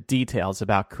goes into details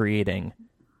about creating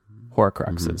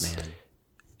Horcruxes.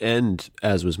 And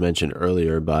as was mentioned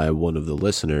earlier by one of the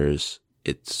listeners,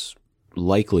 it's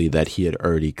likely that he had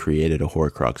already created a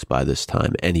Horcrux by this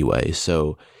time anyway.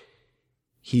 So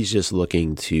he's just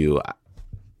looking to,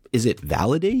 is it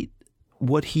validate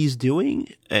what he's doing?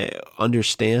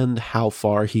 Understand how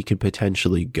far he could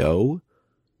potentially go,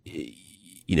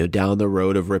 down the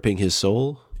road of ripping his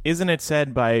soul? Isn't it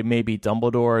said by maybe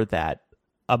Dumbledore that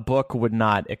a book would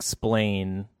not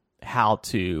explain how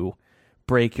to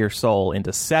break your soul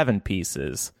into 7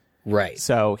 pieces? Right.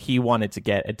 So he wanted to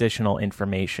get additional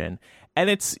information. And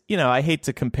it's, I hate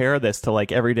to compare this to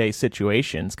like everyday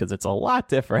situations because it's a lot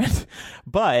different,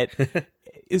 but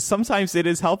sometimes it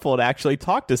is helpful to actually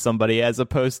talk to somebody as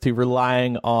opposed to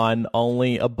relying on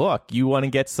only a book. You want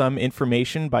to get some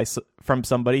information from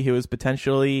somebody who is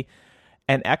potentially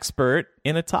an expert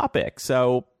in a topic.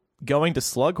 So going to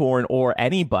Slughorn or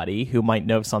anybody who might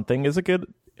know something is a good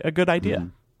idea.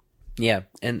 Yeah,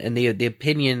 and the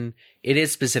opinion, it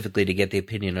is specifically to get the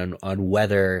opinion on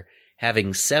whether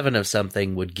having 7 of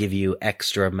something would give you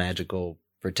extra magical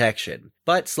protection.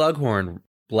 But Slughorn,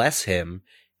 bless him,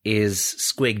 is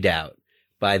squigged out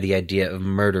by the idea of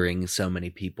murdering so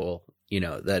many people,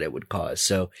 that it would cause.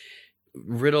 So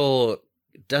Riddle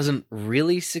doesn't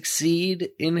really succeed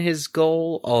in his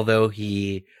goal, although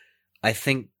he, I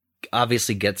think,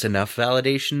 obviously gets enough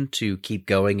validation to keep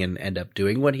going and end up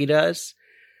doing what he does.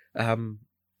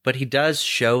 But he does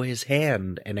show his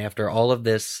hand, and after all of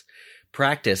this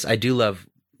practice, I do love,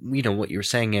 what you were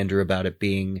saying, Andrew, about it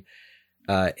being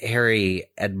Harry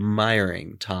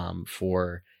admiring Tom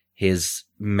for his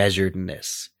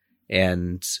measuredness.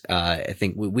 And I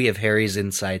think we have Harry's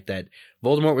insight that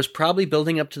Voldemort was probably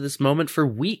building up to this moment for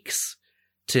weeks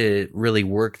to really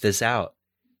work this out.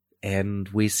 And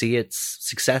we see its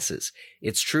successes.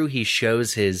 It's true he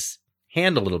shows his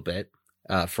hand a little bit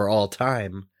for all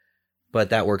time, but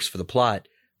that works for the plot.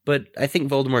 But I think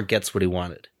Voldemort gets what he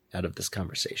wanted out of this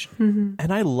conversation. Mm-hmm.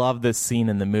 And I love this scene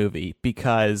in the movie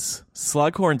because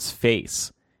Slughorn's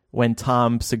face when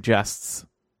Tom suggests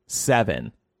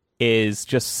 7 is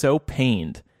just so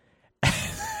pained.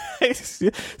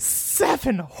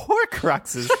 7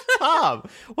 Horcruxes, Tom.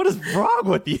 What is wrong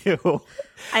with you?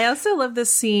 I also love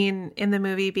this scene in the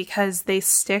movie because they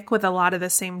stick with a lot of the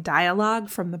same dialogue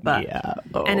from the book. Yeah.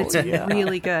 And it's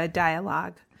really good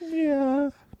dialogue.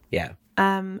 Yeah. Yeah.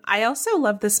 I also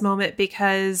love this moment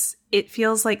because it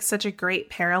feels like such a great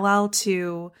parallel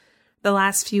to the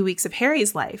last few weeks of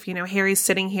Harry's life. Harry's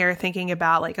sitting here thinking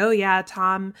about like, oh yeah,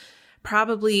 Tom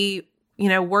probably,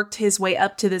 worked his way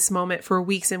up to this moment for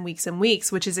weeks and weeks and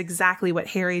weeks, which is exactly what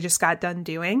Harry just got done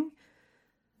doing.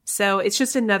 So it's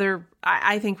just another,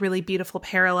 I think, really beautiful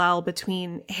parallel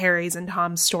between Harry's and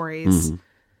Tom's stories.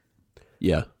 Mm-hmm.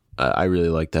 Yeah, I really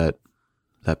like that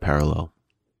parallel.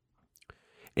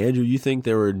 Andrew, you think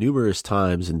there were numerous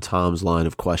times in Tom's line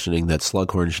of questioning that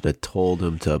Slughorn should have told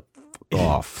him to f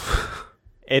off.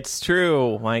 It's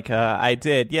true, Micah. I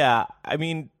did. Yeah. I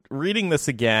mean, reading this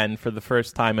again for the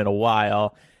first time in a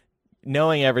while,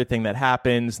 knowing everything that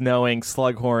happens, knowing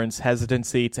Slughorn's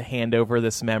hesitancy to hand over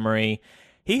this memory,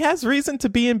 he has reason to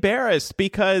be embarrassed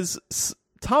because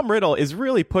Tom Riddle is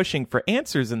really pushing for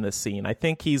answers in this scene. I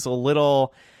think he's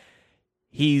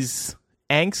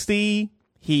angsty.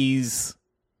 He's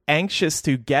anxious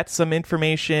to get some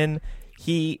information.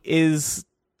 He is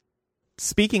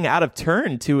speaking out of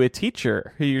turn to a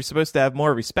teacher who you're supposed to have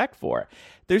more respect for.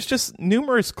 There's just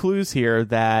numerous clues here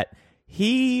that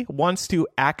he wants to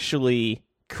actually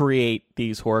create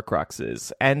these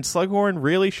Horcruxes, and Slughorn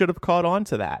really should have caught on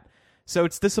to that. So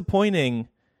it's disappointing,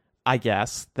 I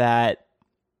guess, that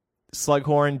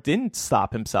Slughorn didn't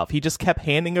stop himself. He just kept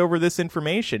handing over this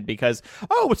information because,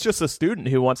 it's just a student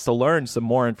who wants to learn some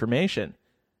more information.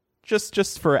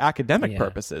 Just for academic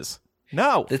purposes.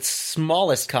 No. The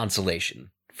smallest consolation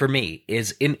for me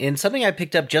is in something I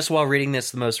picked up just while reading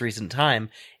this the most recent time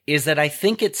is that I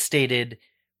think it's stated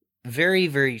very,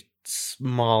 very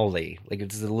smallly, like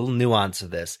it's a little nuance of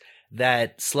this,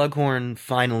 that Slughorn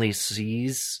finally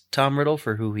sees Tom Riddle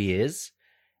for who he is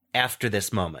after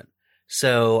this moment.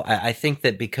 So I think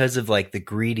that because of like the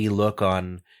greedy look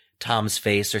on Tom's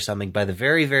face or something, by the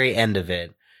very, very end of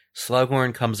it,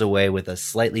 Slughorn comes away with a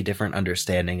slightly different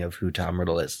understanding of who Tom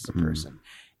Riddle is as a person.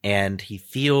 And he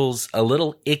feels a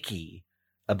little icky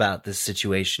about this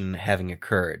situation having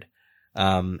occurred.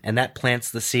 And that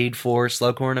plants the seed for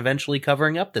Slughorn eventually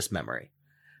covering up this memory.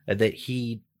 That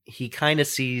he kind of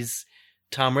sees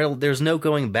Tom Riddle, there's no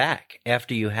going back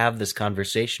after you have this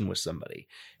conversation with somebody.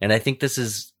 And I think this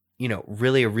is,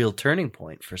 really a real turning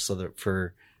point for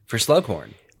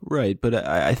Slughorn. Right, but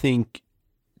I think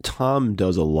Tom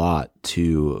does a lot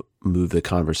to move the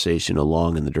conversation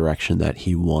along in the direction that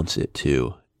he wants it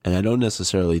to. And I don't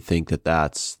necessarily think that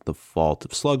that's the fault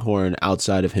of Slughorn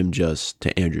outside of him just,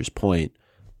 to Andrew's point,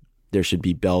 there should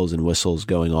be bells and whistles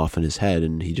going off in his head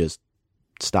and he just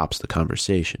stops the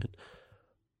conversation.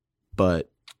 But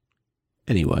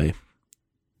anyway,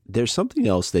 there's something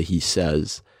else that he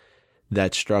says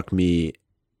that struck me,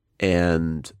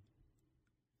 and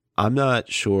I'm not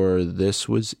sure this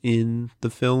was in the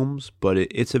films, but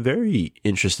it's a very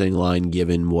interesting line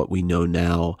given what we know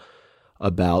now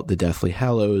about the Deathly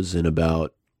Hallows and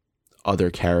about other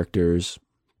characters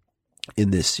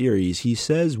in this series. He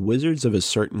says wizards of a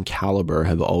certain caliber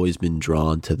have always been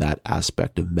drawn to that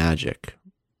aspect of magic,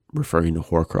 referring to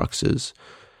Horcruxes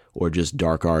or just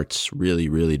dark arts, really,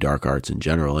 really dark arts in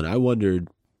general. And I wondered,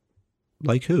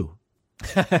 like who?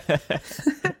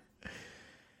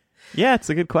 Yeah, it's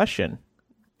a good question.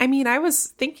 I mean, I was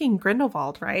thinking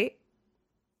Grindelwald, right?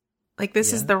 Like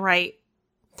this is the right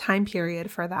time period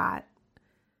for that.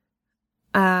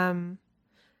 And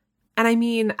I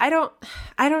mean, I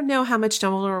don't know how much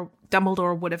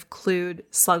Dumbledore would have clued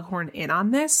Slughorn in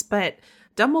on this, but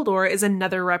Dumbledore is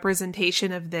another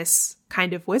representation of this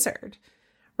kind of wizard,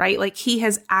 right? Like he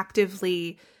has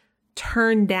actively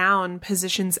turn down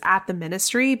positions at the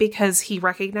ministry because he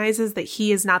recognizes that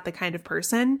he is not the kind of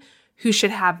person who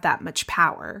should have that much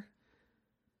power.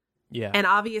 Yeah. And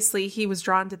obviously he was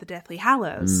drawn to the Deathly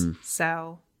Hallows.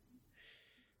 So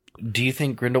Do you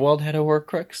think Grindelwald had a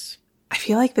Horcrux? I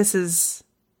feel like this is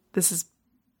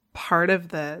part of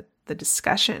the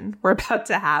discussion we're about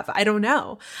to have. I don't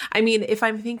know. I mean, if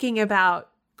I'm thinking about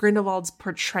Grindelwald's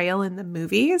portrayal in the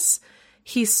movies,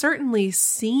 he certainly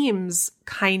seems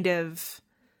kind of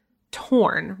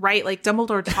torn, right? Like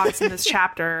Dumbledore talks in this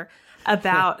chapter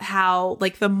about how,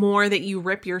 like, the more that you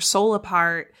rip your soul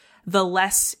apart, the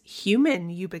less human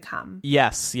you become.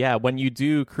 Yes, yeah. When you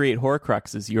do create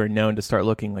Horcruxes, you are known to start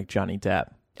looking like Johnny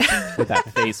Depp with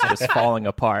that face just falling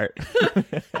apart.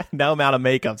 No amount of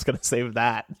makeup's going to save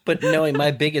that. But knowing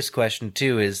my biggest question,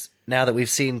 too, is now that we've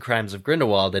seen Crimes of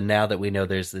Grindelwald and now that we know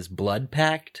there's this blood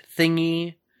pact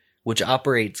thingy, which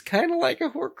operates kind of like a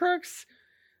Horcrux,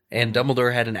 and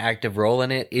Dumbledore had an active role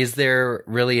in it, is there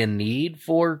really a need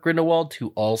for Grindelwald to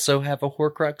also have a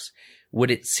Horcrux? Would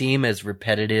it seem as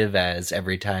repetitive as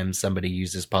every time somebody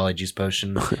uses Polyjuice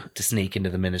Potion to sneak into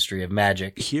the Ministry of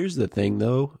Magic? Here's the thing,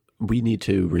 though. We need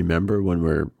to remember when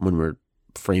we're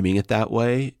framing it that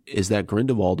way is that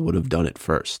Grindelwald would have done it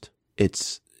first.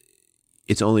 It's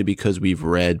only because we've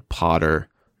read Potter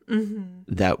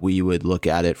that we would look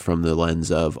at it from the lens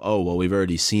of, oh, well, we've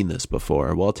already seen this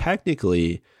before. Well,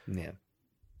 technically,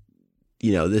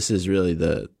 this is really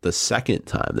the second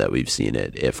time that we've seen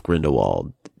it if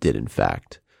Grindelwald did, in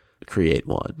fact, create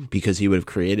one, because he would have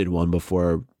created one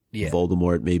before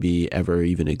Voldemort maybe ever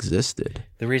even existed.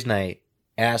 The reason I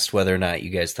asked whether or not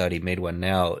you guys thought he made one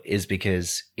now is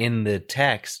because in the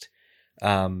text,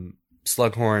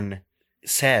 Slughorn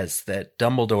says that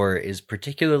Dumbledore is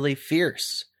particularly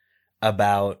fierce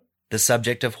about the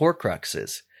subject of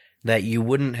Horcruxes, that you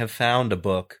wouldn't have found a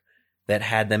book that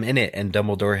had them in it, and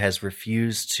Dumbledore has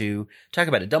refused to talk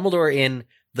about it. Dumbledore in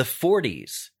the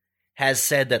 40s has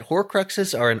said that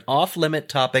Horcruxes are an off-limit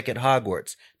topic at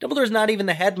Hogwarts. Dumbledore's not even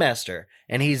the headmaster,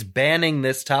 and he's banning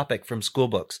this topic from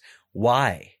schoolbooks.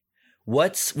 Why?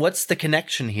 What's the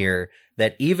connection here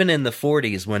that even in the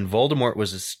 40s, when Voldemort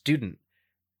was a student,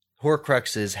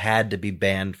 Horcruxes had to be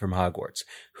banned from Hogwarts?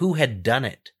 Who had done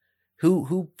it?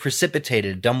 Who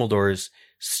precipitated Dumbledore's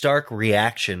stark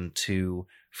reaction to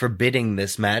forbidding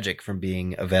this magic from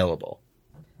being available?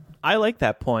 I like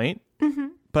that point,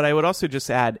 but I would also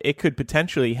just add it could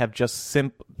potentially have just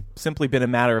simply been a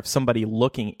matter of somebody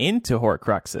looking into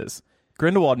Horcruxes.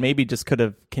 Grindelwald maybe just could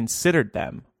have considered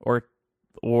them,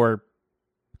 or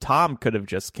Tom could have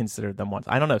just considered them once.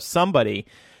 I don't know, somebody,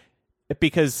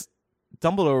 because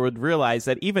Dumbledore would realize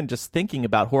that even just thinking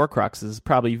about Horcruxes is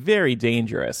probably very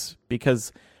dangerous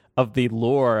because of the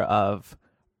lore of,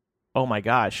 oh my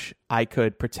gosh, I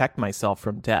could protect myself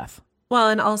from death. Well,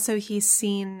 and also he's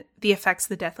seen the effects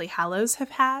the Deathly Hallows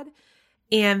have had.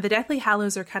 And the Deathly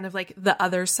Hallows are kind of like the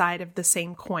other side of the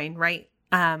same coin, right?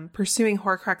 Pursuing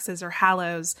Horcruxes or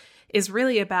Hallows is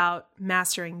really about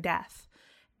mastering death.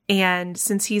 And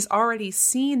since he's already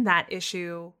seen that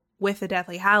issue with the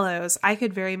Deathly Hallows, I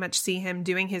could very much see him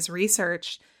doing his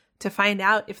research to find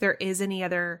out if there is any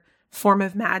other form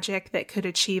of magic that could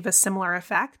achieve a similar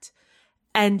effect,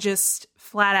 and just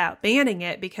flat out banning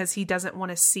it because he doesn't want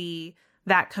to see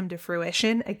that come to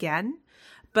fruition again.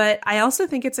 But I also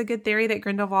think it's a good theory that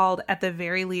Grindelwald, at the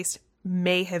very least,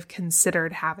 may have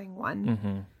considered having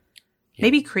one.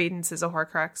 Maybe Credence is a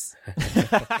Horcrux.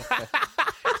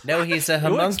 No, he's a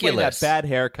Who explained homunculus. that bad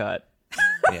haircut?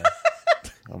 Yeah.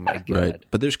 Oh my God. Right.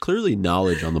 But there's clearly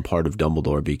knowledge on the part of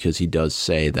Dumbledore, because he does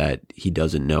say that he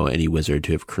doesn't know any wizard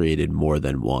to have created more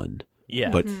than one. Yeah.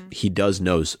 But he does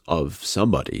know of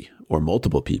somebody or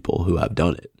multiple people who have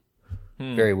done it.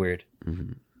 Very weird.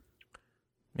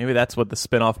 Maybe that's what the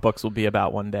spin-off books will be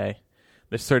about one day.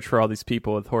 The search for all these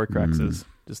people with Horcruxes.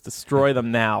 Just destroy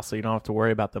them now so you don't have to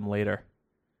worry about them later.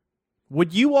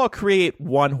 Would you all create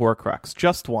one Horcrux?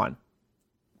 Just one?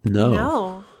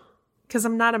 No. Because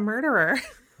I'm not a murderer.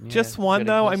 Yeah, just one,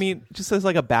 though? I mean, just as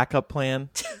like a backup plan.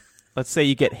 Let's say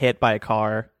you get hit by a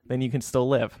car, then you can still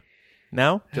live.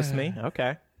 No? Just me?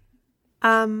 Okay.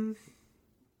 All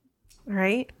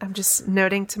right. I'm just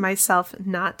noting to myself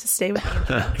not to stay with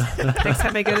Andrew next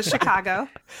time I go to Chicago.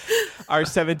 Our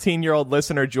 17-year-old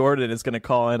listener, Jordan, is going to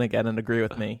call in again and agree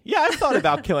with me. Yeah, I've thought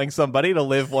about killing somebody to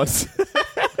live once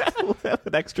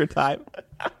with extra time.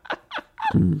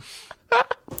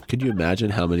 Could you imagine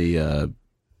how many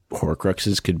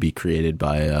Horcruxes could be created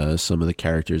by some of the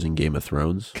characters in Game of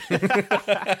Thrones?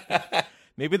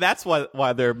 Maybe that's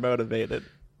why they're motivated.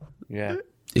 Yeah.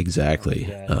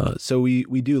 Exactly. So we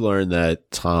do learn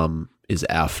that Tom is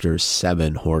after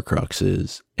 7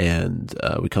 Horcruxes, and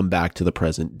we come back to the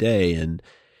present day, and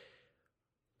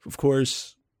of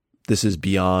course, this is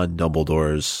beyond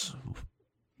Dumbledore's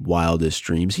wildest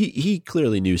dreams. He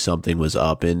clearly knew something was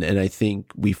up, and I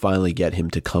think we finally get him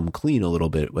to come clean a little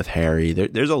bit with Harry.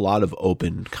 There's a lot of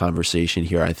open conversation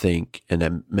here, I think, and I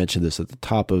mentioned this at the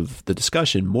top of the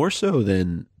discussion, more so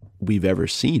than we've ever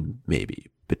seen,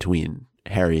 maybe, between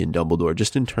Harry and Dumbledore,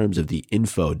 just in terms of the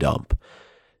info dump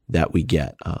that we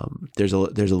get. There's a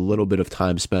little bit of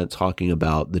time spent talking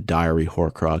about the diary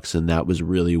Horcrux, and that was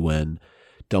really when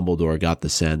Dumbledore got the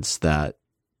sense that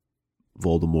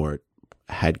Voldemort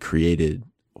had created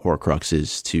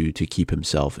Horcruxes to keep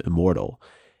himself immortal.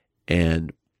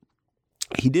 And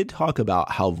he did talk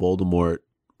about how Voldemort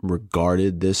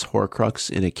regarded this Horcrux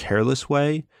in a careless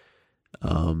way.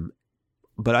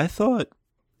 But I thought,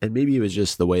 and maybe it was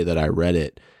just the way that I read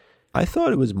it, I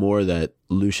thought it was more that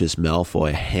Lucius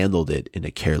Malfoy handled it in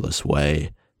a careless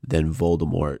way than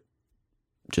Voldemort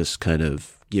just kind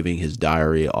of giving his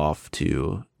diary off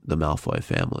to the Malfoy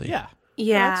family. Yeah.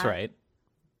 Yeah. That's right.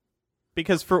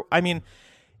 Because in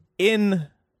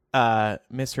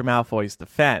Mr. Malfoy's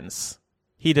defense,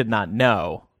 he did not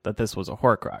know that this was a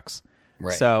Horcrux.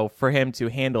 Right. So for him to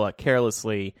handle it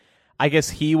carelessly, I guess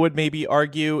he would maybe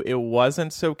argue it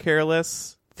wasn't so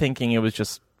careless, thinking it was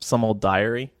just some old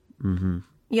diary. Mm-hmm.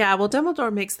 Yeah, well,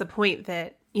 Dumbledore makes the point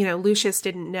that, Lucius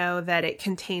didn't know that it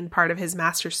contained part of his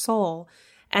master's soul,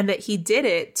 and that he did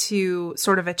it to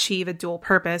sort of achieve a dual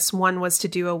purpose. One was to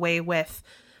do away with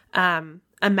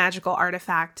a magical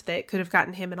artifact that could have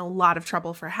gotten him in a lot of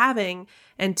trouble for having,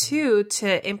 and 2,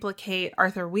 to implicate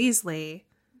Arthur Weasley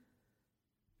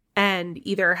and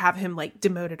either have him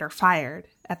demoted or fired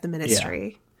at the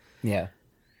ministry. Yeah.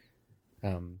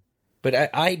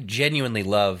 But I genuinely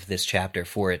love this chapter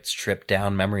for its trip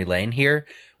down memory lane here,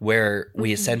 where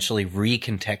we essentially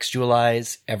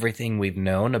recontextualize everything we've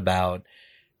known about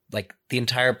the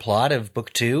entire plot of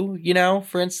book 2,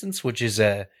 for instance, which is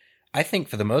I think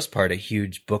for the most part, a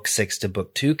huge book 6 to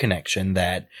book 2 connection,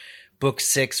 that book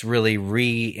 6 really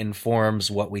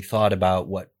re-informs what we thought about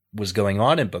what was going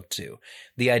on in book 2.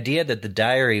 The idea that the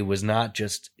diary was not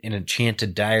just an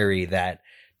enchanted diary, that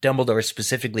Dumbledore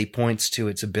specifically points to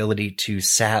its ability to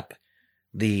sap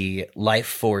the life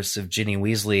force of Ginny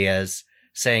Weasley as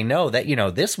saying, no, that,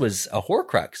 this was a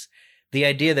Horcrux. The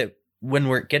idea that when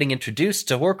we're getting introduced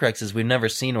to Horcruxes, we've never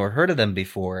seen or heard of them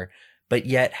before, but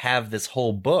yet have this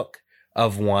whole book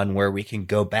of one where we can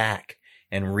go back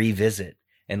and revisit.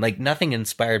 And nothing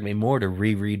inspired me more to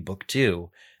reread book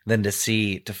 2 than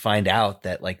to find out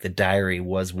that the diary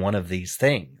was one of these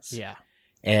things. Yeah.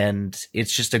 And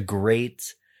it's just a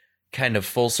great kind of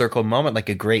full circle moment,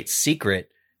 a great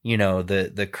secret.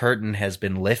 The curtain has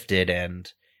been lifted,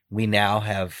 and we now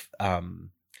have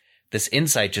this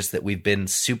insight just that we've been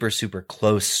super, super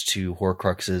close to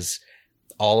Horcruxes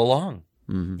all along.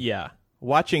 Mm-hmm. Yeah.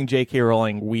 Watching J.K.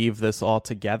 Rowling weave this all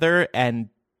together and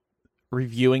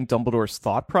reviewing Dumbledore's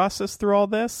thought process through all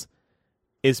this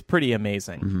is pretty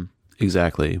amazing. Mm-hmm.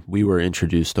 Exactly. We were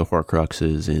introduced to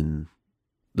Horcruxes in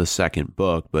the second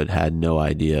book, but had no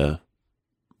idea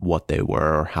what they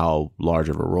were or how large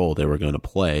of a role they were going to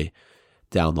play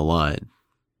down the line.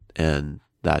 And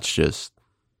that's just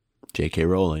J.K.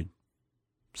 Rowling.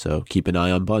 So keep an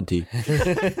eye on Bunty.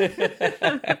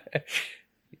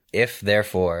 If,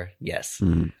 therefore, yes.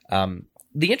 Mm-hmm.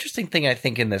 The interesting thing, I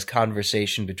think, in this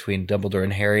conversation between Dumbledore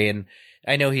and Harry, and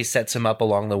I know he sets him up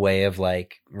along the way of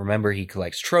remember, he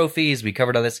collects trophies. We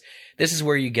covered all this. This is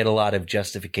where you get a lot of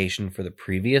justification for the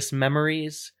previous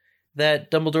memories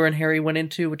that Dumbledore and Harry went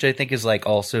into, which I think is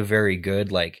also very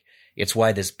good. It's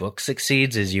why this book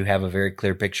succeeds, is you have a very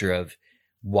clear picture of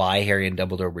why Harry and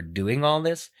Dumbledore were doing all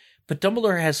this. But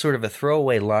Dumbledore has sort of a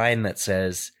throwaway line that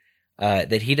says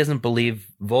that he doesn't believe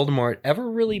Voldemort ever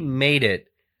really made it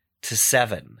to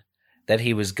 7, that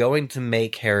he was going to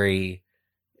make Harry's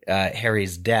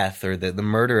death, or the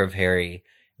murder of Harry,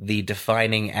 the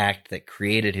defining act that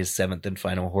created his 7th and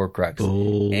final Horcrux.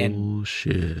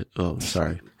 Bullshit. Oh,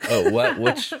 sorry. Oh, what?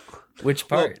 Which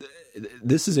part? Well,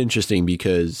 this is interesting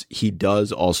because he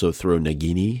does also throw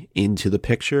Nagini into the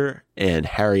picture, and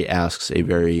Harry asks a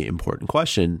very important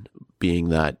question, being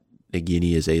that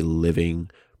Nagini is a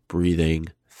living, breathing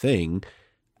thing,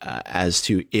 as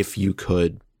to if you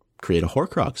could create a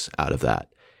Horcrux out of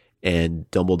that. And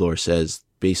Dumbledore says,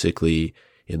 basically,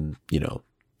 in,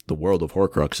 the world of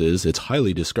Horcruxes, it's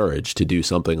highly discouraged to do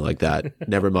something like that.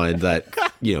 Never mind that,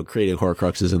 creating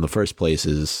Horcruxes in the first place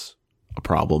is a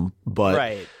problem. But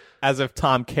right. As if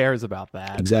Tom cares about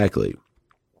that. Exactly.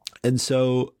 And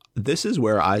so this is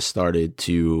where I started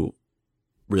to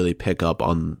really pick up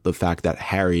on the fact that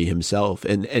Harry himself,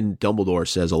 and Dumbledore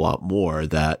says a lot more,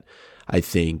 that I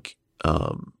think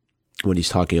when he's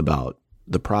talking about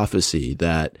the prophecy,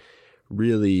 that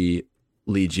really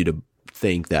leads you to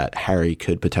think that Harry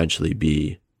could potentially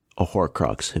be a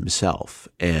Horcrux himself.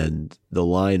 And the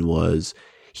line was,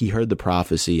 he heard the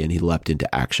prophecy and he leapt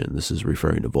into action. This is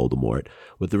referring to Voldemort,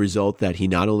 with the result that he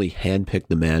not only handpicked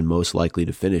the man most likely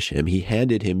to finish him, he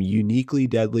handed him uniquely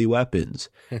deadly weapons.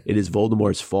 It is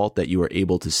Voldemort's fault that you are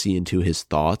able to see into his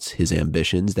thoughts, his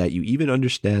ambitions, that you even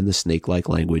understand the snake-like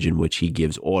language in which he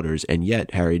gives orders. And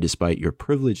yet, Harry, despite your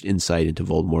privileged insight into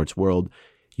Voldemort's world,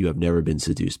 you have never been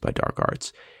seduced by dark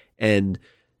arts. And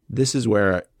this is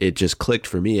where it just clicked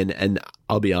for me. And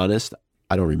I'll be honest,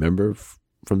 I don't remember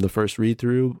from the first read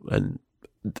through, and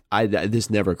this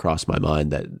never crossed my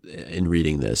mind that in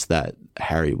reading this that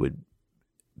Harry would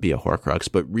be a Horcrux.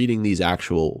 But reading these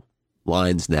actual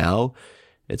lines now,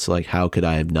 it's like, how could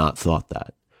I have not thought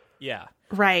that? Yeah.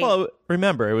 Right. Well,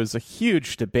 remember, it was a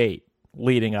huge debate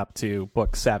leading up to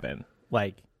book 7.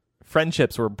 Like,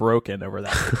 friendships were broken over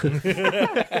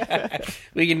that.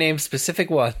 We can name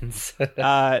specific ones.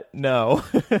 No.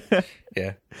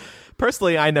 Yeah.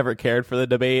 Personally, I never cared for the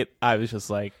debate. I was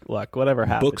just like, look, whatever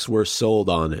happens. Books were sold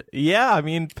on it. Yeah, I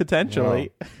mean,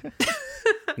 potentially. Wow.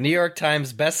 New York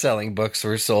Times best-selling books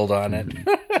were sold on it.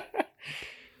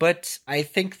 But I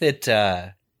think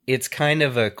that it's kind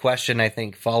of a question, I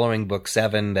think, following book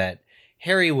 7, that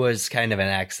Harry was kind of an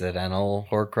accidental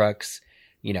Horcrux,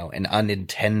 you know, an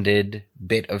unintended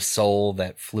bit of soul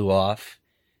that flew off.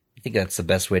 I think that's the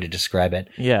best way to describe it.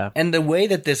 Yeah. And the way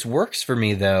that this works for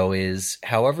me, though, is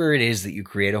however it is that you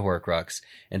create a Horcrux,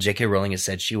 and J.K. Rowling has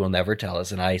said she will never tell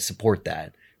us, and I support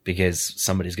that, because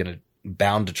somebody's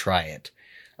bound to try it.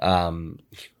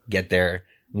 Get their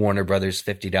Warner Brothers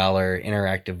 $50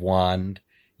 interactive wand,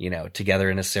 you know, together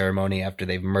in a ceremony after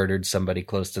they've murdered somebody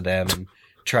close to them, and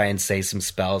try and say some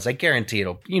spells. I guarantee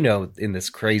it'll, you know, in this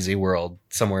crazy world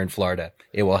somewhere in Florida,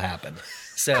 it will happen.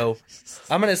 So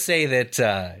I'm going to say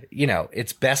that, you know,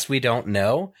 it's best we don't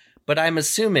know, but I'm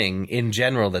assuming in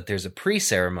general that there's a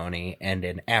pre-ceremony and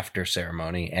an after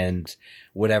ceremony, and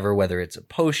whatever, whether it's a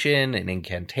potion, an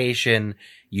incantation,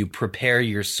 you prepare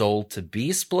your soul to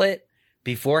be split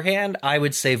beforehand. I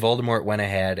would say Voldemort went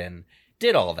ahead and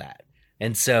did all that.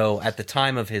 And so at the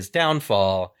time of his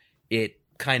downfall, it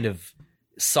kind of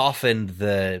softened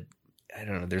the, I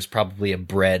don't know, there's probably a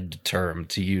bred term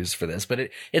to use for this, but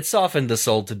it softened the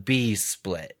soul to be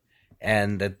split.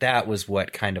 And that was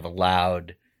what kind of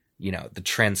allowed, you know, the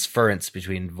transference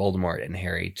between Voldemort and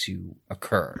Harry to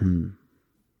occur.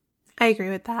 I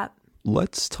agree with that.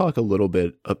 Let's talk a little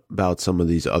bit about some of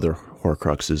these other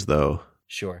Horcruxes, though.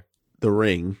 Sure. The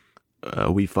ring,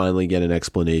 we finally get an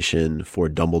explanation for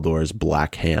Dumbledore's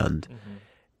black hand.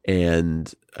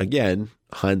 And again,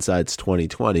 hindsight's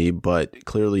 20/20, but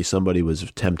clearly somebody was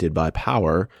tempted by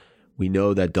power. We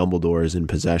know that Dumbledore is in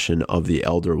possession of the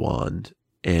Elder Wand,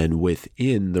 and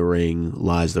within the ring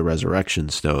lies the Resurrection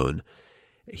Stone.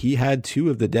 He had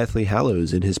 2 of the Deathly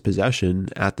Hallows in his possession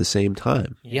at the same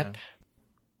time. Yep.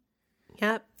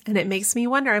 Yep. And it makes me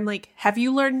wonder, I'm like, have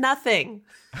you learned nothing?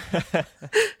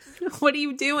 What are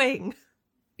you doing?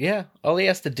 Yeah. All he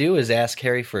has to do is ask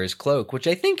Harry for his cloak, which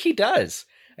I think he does.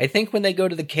 I think when they go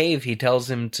to the cave, he tells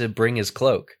him to bring his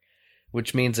cloak,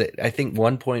 which means that I think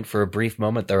one point for a brief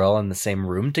moment, they're all in the same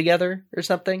room together or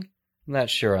something. I'm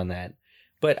not sure on that.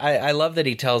 But I love that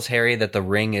he tells Harry that the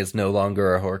ring is no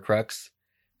longer a Horcrux,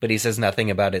 but he says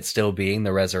nothing about it still being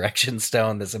the Resurrection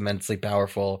Stone, this immensely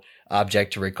powerful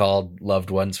object to recall loved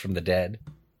ones from the dead.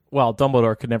 Well,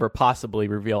 Dumbledore could never possibly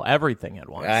reveal everything at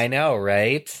once. I know,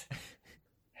 right?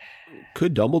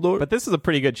 Could Dumbledore? But this is a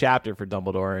pretty good chapter for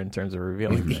Dumbledore in terms of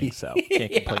revealing things, so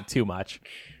can't complain too much.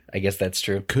 I guess that's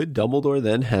true. Could Dumbledore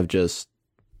then have just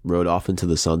rode off into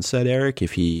the sunset, Eric,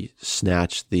 if he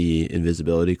snatched the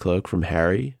invisibility cloak from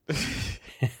Harry?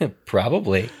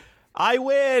 Probably. I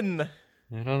win!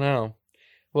 I don't know.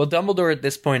 Well, Dumbledore at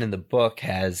this point in the book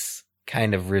has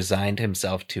kind of resigned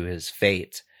himself to his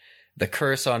fate. The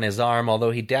curse on his arm,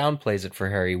 although he downplays it for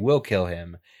Harry, will kill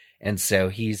him. And so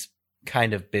he's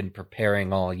kind of been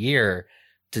preparing all year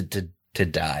to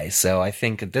die. So I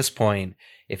think at this point,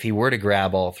 if he were to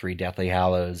grab all 3 Deathly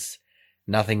Hallows,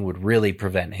 nothing would really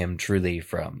prevent him truly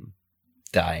from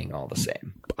dying all the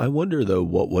same. I wonder, though,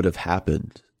 what would have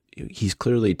happened. He's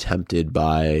clearly tempted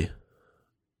by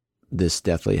this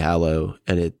Deathly Hallow,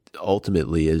 and it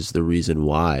ultimately is the reason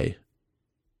why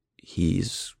he,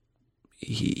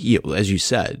 as you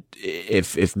said,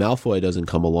 if Malfoy doesn't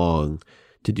come along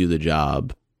to do the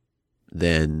job,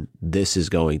 then this is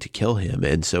going to kill him.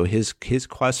 And so his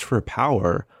quest for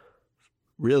power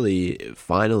really,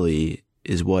 finally,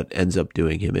 is what ends up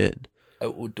doing him in.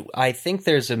 I think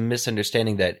there's a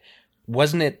misunderstanding that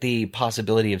wasn't it the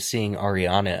possibility of seeing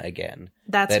Ariana again?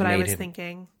 That's that what I made was him-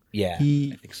 thinking. Yeah,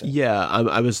 I think so. Yeah,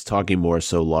 I was talking more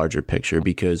so larger picture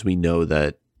because we know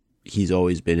that he's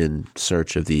always been in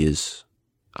search of these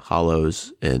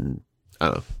hollows and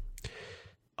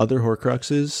other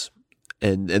Horcruxes.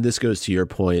 And this goes to your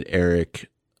point, Eric,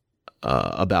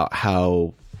 about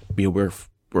how we're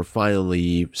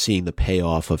finally seeing the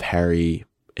payoff of Harry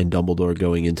and Dumbledore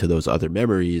going into those other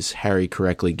memories. Harry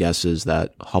correctly guesses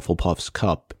that Hufflepuff's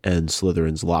cup and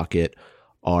Slytherin's locket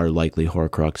are likely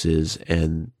Horcruxes,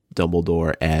 and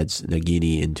Dumbledore adds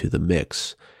Nagini into the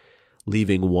mix,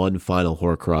 leaving one final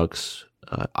Horcrux,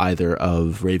 either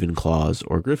of Ravenclaw's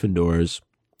or Gryffindor's.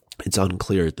 It's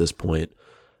unclear at this point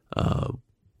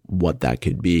what that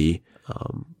could be.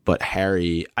 But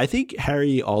Harry, I think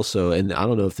Harry also, and I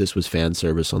don't know if this was fan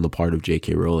service on the part of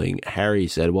J.K. Rowling, Harry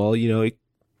said, well,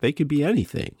 they could be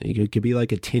anything. It could be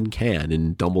like a tin can.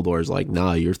 And Dumbledore's like,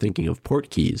 nah, you're thinking of port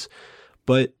keys.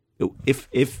 But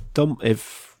if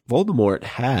Voldemort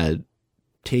had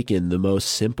taken the most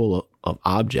simple of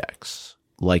objects,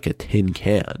 like a tin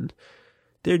can,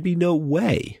 there'd be no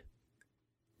way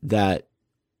that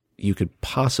you could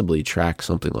possibly track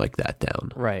something like that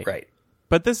down. Right.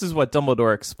 But this is what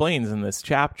Dumbledore explains in this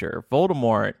chapter.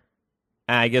 Voldemort,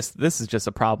 and I guess this is just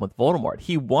a problem with Voldemort,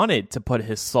 he wanted to put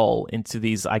his soul into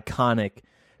these iconic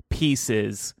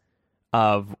pieces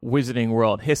of Wizarding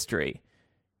World history.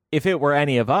 If it were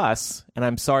any of us, and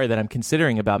I'm sorry that I'm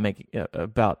considering about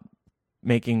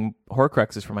making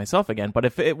Horcruxes for myself again, but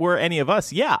if it were any of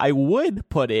us, yeah, I would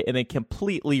put it in a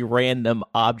completely random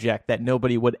object that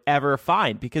nobody would ever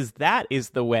find, because that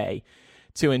is the way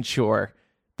to ensure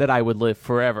that I would live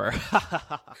forever.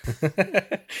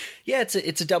 Yeah,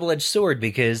 it's a double-edged sword,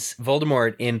 because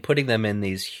Voldemort, in putting them in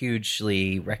these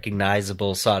hugely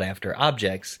recognizable, sought-after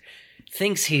objects,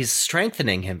 thinks he's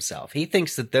strengthening himself. He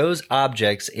thinks that those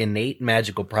objects' innate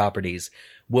magical properties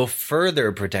will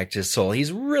further protect his soul.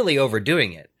 He's really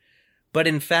overdoing it. But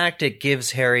in fact, it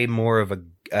gives Harry more of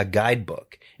a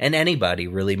guidebook, and anybody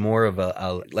really more of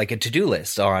a to-do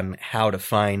list on how to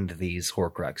find these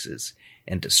Horcruxes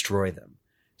and destroy them.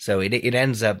 So it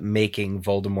ends up making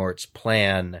Voldemort's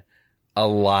plan a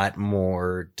lot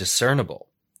more discernible,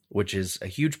 which is a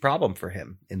huge problem for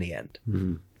him in the end.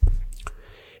 Mm-hmm.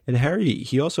 And Harry,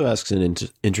 he also asks an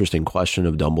interesting question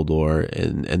of Dumbledore,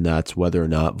 and that's whether or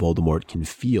not Voldemort can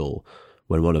feel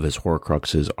when one of his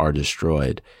Horcruxes are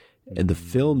destroyed. And the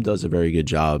film does a very good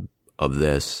job of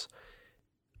this,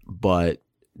 but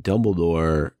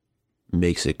Dumbledore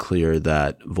makes it clear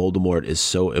that Voldemort is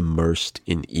so immersed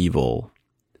in evil,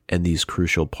 and these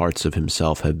crucial parts of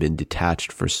himself have been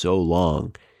detached for so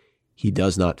long, he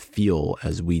does not feel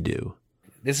as we do.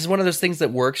 This is one of those things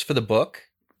that works for the book,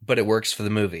 but it works for the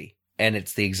movie, and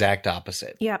it's the exact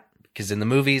opposite. Yep. Because in the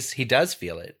movies, he does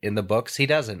feel it. In the books, he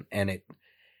doesn't. And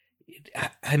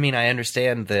I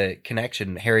understand the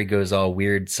connection. Harry goes all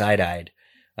weird, side-eyed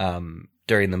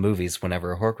during the movies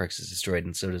whenever a Horcrux is destroyed,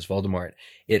 and so does Voldemort.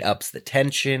 It ups the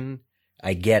tension.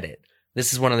 I get it.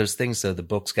 This is one of those things, though. The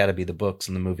book's got to be the books,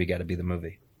 and the movie got to be the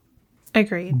movie.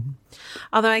 Agreed. Mm-hmm.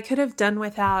 Although I could have done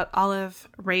without all of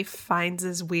Rafe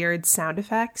Fiennes' weird sound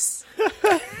effects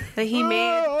that he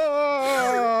made.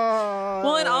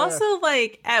 Well, and also,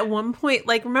 at one point,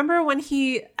 remember when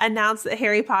he announced that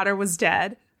Harry Potter was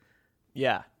dead?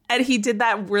 Yeah. And he did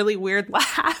that really weird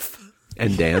laugh.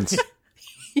 And dance.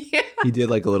 Yeah. He did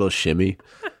a little shimmy.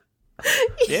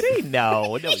 Did he?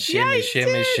 No. Shimmy,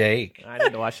 shimmy, shake. I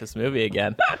need to watch this movie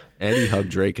again. And he hugged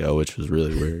Draco, which was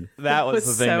really weird. That was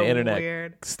the thing so the internet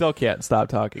weird. Still can't stop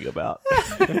talking about.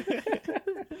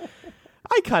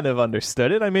 I kind of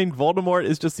understood it. I mean, Voldemort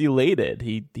is just elated.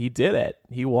 He did it.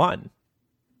 He won.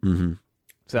 Mm-hmm.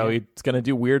 So he's going to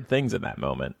do weird things in that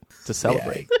moment to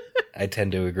celebrate. Yeah, I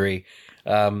tend to agree.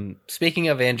 Speaking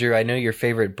of, Andrew, I know your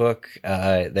favorite book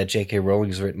that J.K.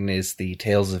 Rowling's written is The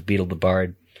Tales of Beedle the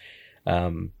Bard.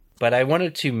 But I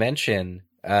wanted to mention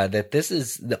that this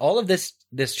is all of this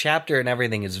chapter and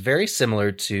everything is very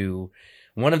similar to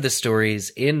one of the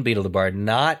stories in Beedle the Bard,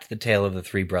 not the Tale of the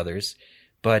Three Brothers,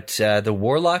 but the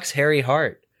Warlock's Hairy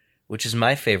Heart, which is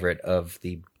my favorite of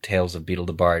the Tales of Beedle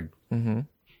the Bard. Mm-hmm.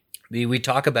 We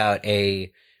talk about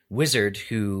a wizard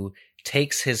who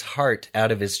takes his heart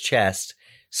out of his chest,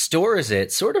 stores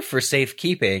it sort of for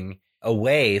safekeeping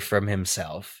away from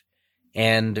himself,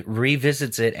 and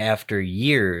revisits it after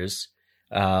years,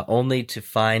 only to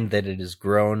find that it has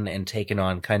grown and taken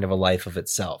on kind of a life of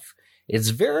itself. It's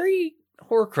very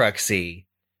Horcruxy,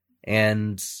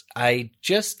 And I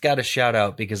just got a shout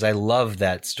out because I love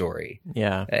that story.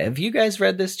 Yeah. Have you guys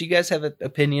read this? Do you guys have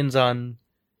opinions on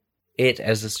it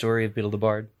as the story of Beetle the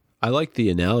Bard? I like the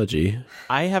analogy.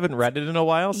 I haven't read it in a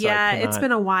while. So yeah, it's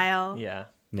been a while. Yeah.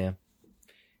 Yeah.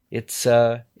 It's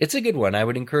a good one. I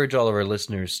would encourage all of our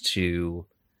listeners to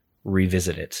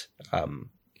revisit it.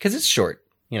 Because it's short,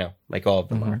 like all of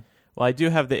them are. Well, I do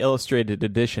have the illustrated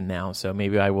edition now, so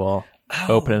maybe I will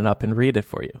open it up and read it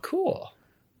for you. Cool.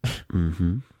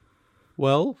 Mm-hmm.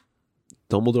 Well,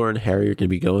 Dumbledore and Harry are going to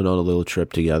be going on a little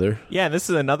trip together. Yeah, and this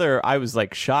is another, I was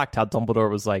like shocked how Dumbledore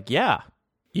was like, yeah,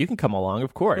 you can come along,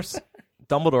 of course.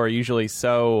 Dumbledore usually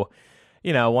so,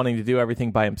 wanting to do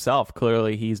everything by himself.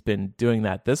 Clearly he's been doing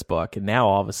that this book, and now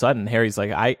all of a sudden Harry's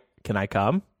like, can I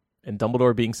come? And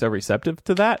Dumbledore being so receptive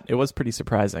to that, it was pretty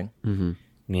surprising. Mm-hmm.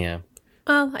 Yeah.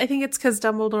 Well, I think it's because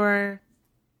Dumbledore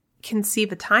can see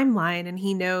the timeline and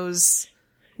he knows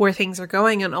where things are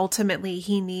going, and ultimately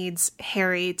he needs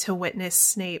Harry to witness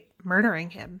Snape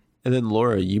murdering him. And then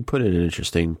Laura, you put in an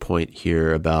interesting point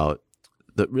here about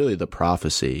the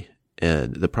prophecy,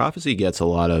 and the prophecy gets a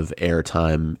lot of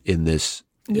airtime in this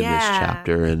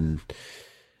chapter, and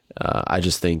I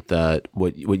just think that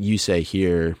what you say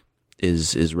here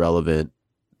is relevant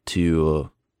to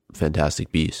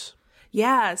Fantastic Beasts.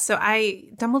 Yeah, so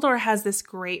Dumbledore has this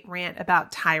great rant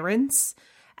about tyrants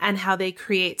and how they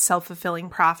create self-fulfilling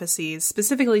prophecies,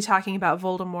 specifically talking about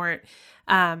Voldemort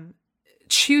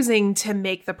choosing to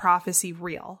make the prophecy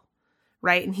real,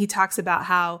 right? And he talks about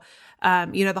how,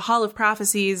 the Hall of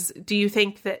Prophecies, do you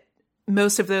think that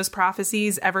most of those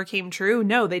prophecies ever came true?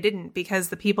 No, they didn't, because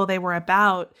the people they were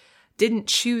about didn't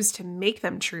choose to make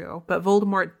them true, but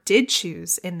Voldemort did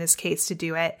choose in this case to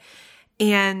do it.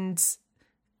 And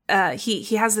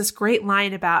he has this great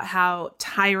line about how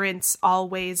tyrants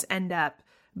always end up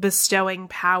bestowing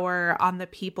power on the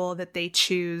people that they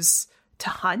choose to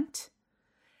hunt.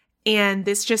 And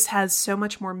this just has so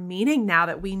much more meaning now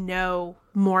that we know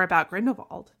more about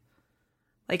Grindelwald.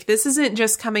 Like, this isn't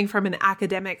just coming from an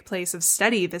academic place of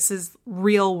study. This is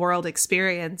real world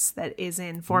experience that is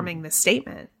informing this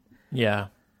statement. Yeah.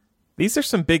 These are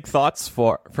some big thoughts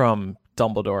from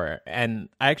Dumbledore. And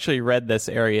I actually read this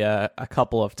area a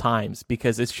couple of times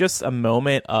because it's just a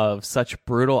moment of such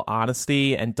brutal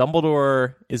honesty. And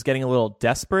Dumbledore is getting a little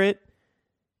desperate,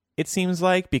 it seems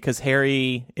like, because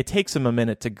Harry, it takes him a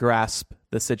minute to grasp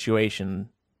the situation,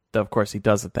 though of course he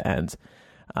does at the end.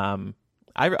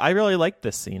 I really like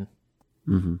this scene.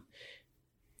 Mm-hmm.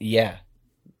 Yeah,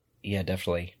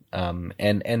 definitely.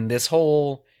 And this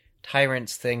whole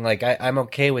tyrants thing, like I'm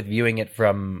okay with viewing it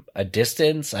from a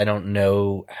distance. I don't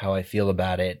know how I feel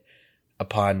about it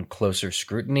upon closer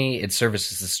scrutiny. It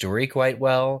services the story quite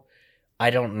well. I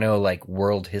don't know, like,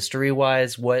 world history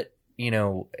wise, what,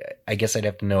 I guess I'd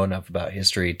have to know enough about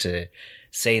history to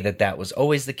say that was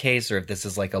always the case, or if this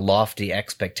is like a lofty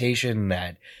expectation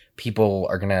that people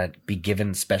are going to be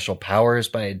given special powers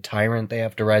by a tyrant they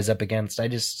have to rise up against. I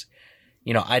just,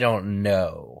 I don't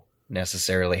know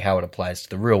necessarily how it applies to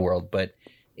the real world, but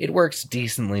it works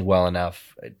decently well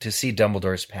enough to see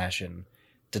Dumbledore's passion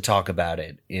to talk about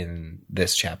it in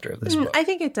this chapter of this book. I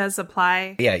think it does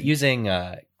apply. Yeah, using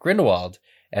Grindelwald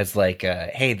as like,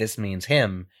 hey, this means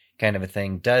him kind of a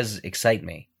thing does excite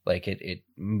me. Like, it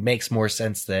makes more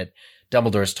sense that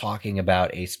Dumbledore's talking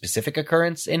about a specific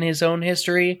occurrence in his own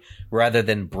history rather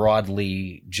than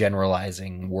broadly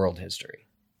generalizing world history.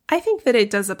 I think that it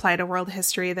does apply to world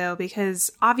history, though, because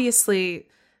obviously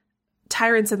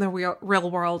tyrants in the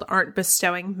real world aren't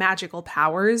bestowing magical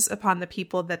powers upon the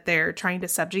people that they're trying to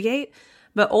subjugate.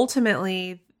 But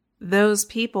ultimately, those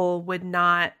people would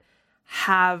not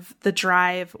have the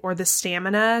drive or the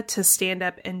stamina to stand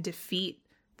up and defeat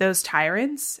those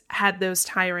tyrants had those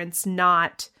tyrants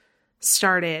not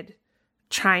started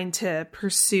trying to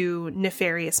pursue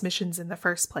nefarious missions in the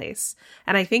first place.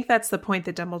 And I think that's the point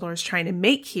that Dumbledore is trying to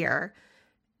make here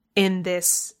in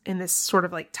this sort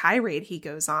of like tirade he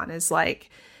goes on, is like,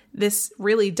 this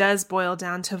really does boil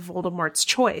down to Voldemort's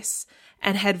choice.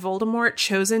 And had Voldemort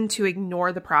chosen to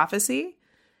ignore the prophecy,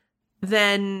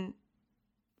 then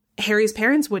Harry's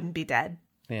parents wouldn't be dead.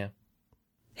 Yeah.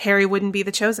 Harry wouldn't be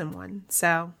the chosen one.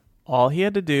 So all he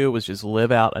had to do was just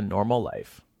live out a normal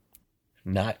life.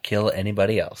 Not kill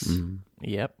anybody else. Mm-hmm.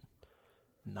 Yep.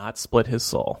 Not split his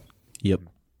soul. Yep.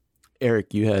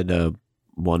 Eric, you had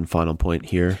one final point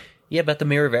here. Yeah, about the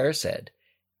Mirror of Erised.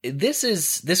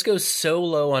 This goes so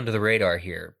low under the radar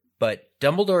here, but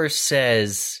Dumbledore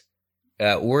says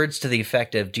words to the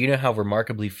effect of, do you know how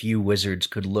remarkably few wizards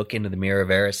could look into the Mirror of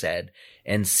Erised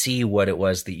and see what it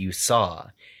was that you saw?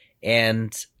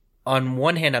 And on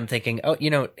one hand, I'm thinking,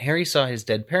 oh, Harry saw his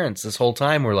dead parents this whole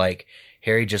time. We're like,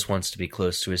 Harry just wants to be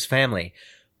close to his family.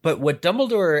 But what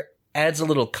Dumbledore adds a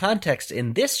little context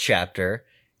in this chapter,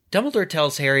 Dumbledore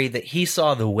tells Harry that he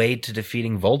saw the way to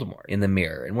defeating Voldemort in the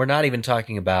mirror. And we're not even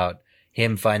talking about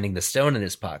him finding the stone in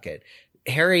his pocket.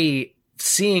 Harry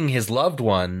seeing his loved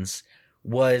ones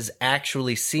was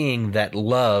actually seeing that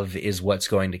love is what's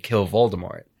going to kill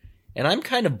Voldemort. And I'm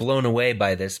kind of blown away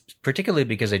by this, particularly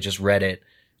because I just read it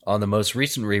on the most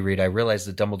recent reread. I realized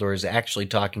that Dumbledore is actually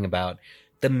talking about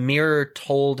the mirror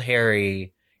told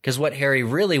Harry, because what Harry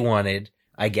really wanted,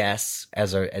 I guess,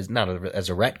 not as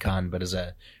a retcon, but as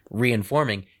a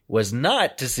reinforming, was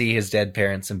not to see his dead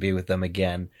parents and be with them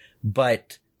again,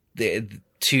 but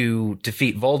to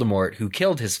defeat Voldemort, who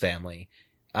killed his family.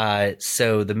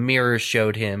 So the mirror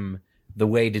showed him the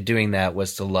way to doing that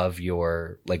was to love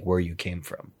where you came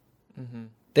from. Mm-hmm.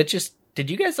 Did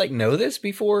you guys know this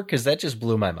before? Because that just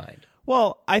blew my mind.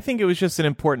 Well, I think it was just an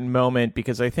important moment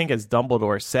because I think, as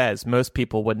Dumbledore says, most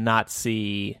people would not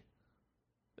see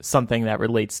something that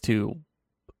relates to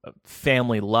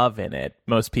family love in it.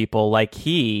 Most people, like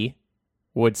he,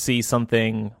 would see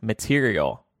something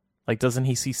material. Doesn't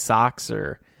he see socks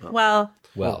or... Well,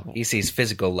 he sees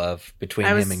physical love between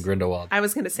him and Grindelwald. I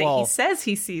was going to say, he says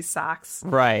he sees socks.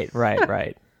 Right.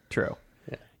 True.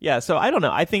 Yeah, so I don't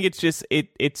know. I think it's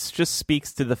just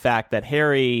speaks to the fact that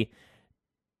Harry,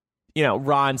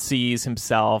 Ron sees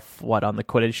himself, on the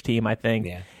Quidditch team, I think.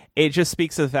 Yeah. It just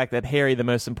speaks to the fact that Harry, the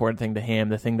most important thing to him,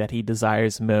 the thing that he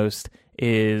desires most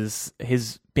is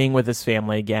his being with his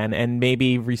family again and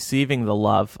maybe receiving the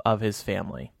love of his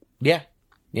family. Yeah.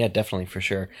 Yeah, definitely, for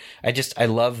sure. I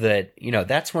love that,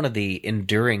 that's one of the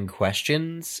enduring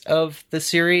questions of the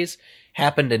series.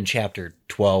 Happened in chapter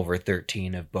 12 or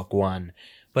 13 of book 1.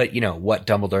 But, what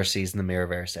Dumbledore sees in the Mirror of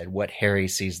Erised, what Harry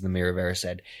sees in the Mirror of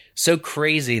Erised. So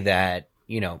crazy that,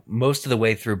 most of the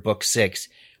way through book 6,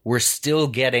 we're still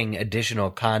getting additional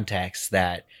context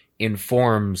that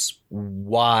informs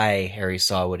why Harry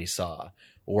saw what he saw,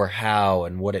 or how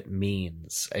and what it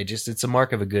means. It's a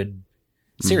mark of a good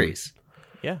series.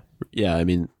 Yeah. Yeah, I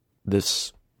mean,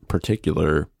 this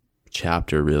particular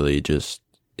chapter really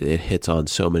it hits on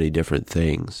so many different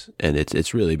things. And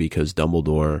it's really because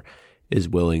Dumbledore is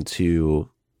willing to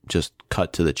just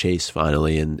cut to the chase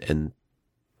finally and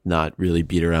not really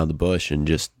beat around the bush and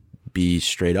just be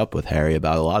straight up with Harry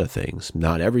about a lot of things.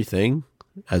 Not everything,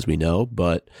 as we know,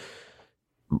 but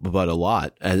a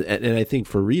lot. And I think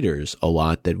for readers, a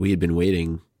lot that we had been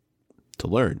waiting to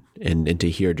learn and to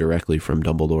hear directly from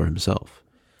Dumbledore himself.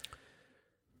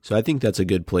 So I think that's a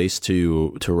good place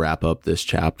to wrap up this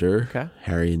chapter. Okay.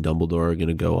 Harry and Dumbledore are going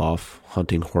to go off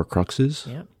hunting Horcruxes.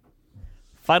 Yep.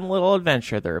 Fun little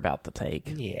adventure they're about to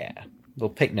take. Yeah.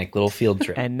 Little picnic, little field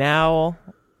trip. And now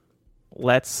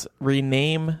let's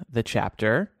rename the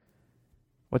chapter.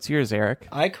 What's yours, Eric?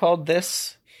 I called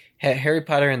this Harry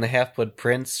Potter and the Half-Blood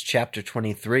Prince, chapter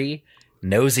 23,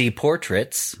 Nosy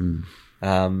Portraits.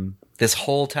 This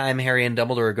whole time Harry and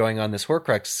Dumbledore are going on this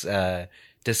Horcrux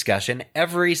discussion,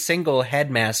 every single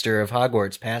headmaster of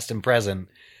Hogwarts, past and present,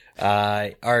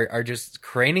 are just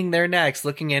craning their necks,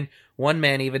 looking in. One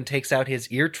man even takes out his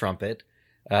ear trumpet.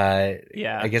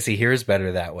 I guess he hears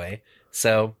better that way.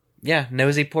 So, yeah,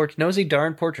 nosy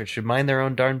darn portraits should mind their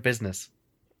own darn business.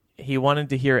 He wanted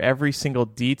to hear every single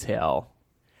detail.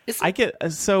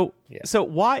 So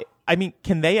why? I mean,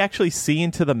 can they actually see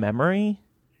into the memory?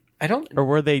 Or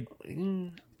were they,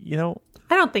 I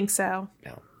don't think so.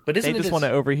 No. But they just want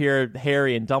to overhear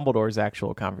Harry and Dumbledore's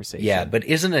actual conversation. Yeah, but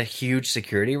isn't a huge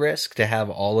security risk to have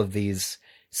all of these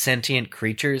sentient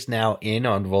creatures now in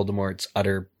on Voldemort's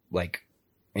utter,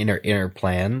 inner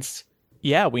plans?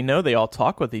 Yeah, we know they all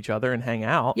talk with each other and hang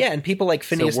out. Yeah, and people like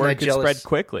Phineas Nigellus could spread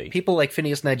quickly. People like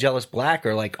Phineas Nigellus Black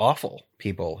are awful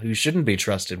people who shouldn't be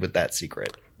trusted with that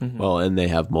secret. Mm-hmm. Well, and they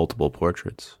have multiple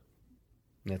portraits.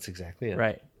 That's exactly it.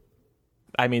 Right.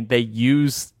 I mean, they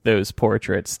use those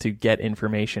portraits to get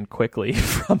information quickly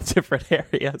from different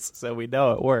areas, so we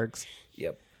know it works.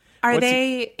 Yep. Are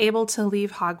they able to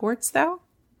leave Hogwarts, though?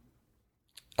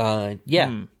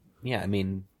 Yeah. Yeah, I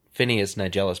mean, Phineas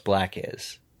Nigellus Black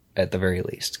is, at the very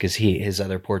least, because his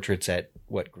other portraits at,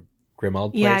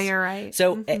 Grimmauld Place? Yeah, you're right.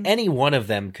 So any one of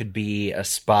them could be a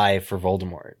spy for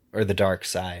Voldemort, or the dark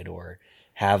side, or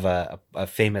have a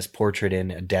famous portrait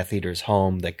in a Death Eater's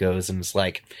home that goes and is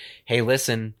like, hey,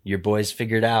 listen, your boy's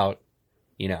figured out,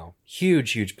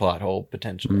 huge plot hole,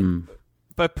 potentially.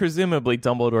 But presumably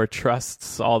Dumbledore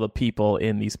trusts all the people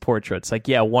in these portraits. Like,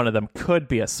 yeah, one of them could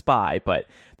be a spy, but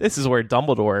this is where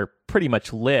Dumbledore pretty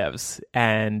much lives.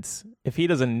 And if he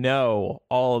doesn't know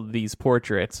all of these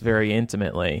portraits very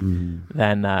intimately,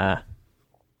 then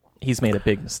he's made a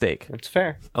big mistake. That's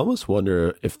fair. I almost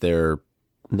wonder if they're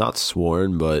not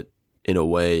sworn, but in a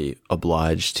way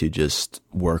obliged to just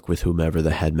work with whomever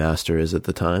the headmaster is at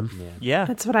the time. Yeah.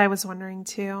 That's what I was wondering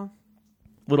too.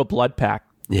 Little blood pact.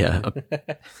 Yeah.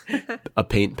 A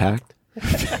paint pact.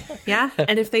 Yeah,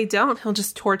 and if they don't, he'll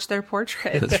just torch their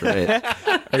portrait. That's right.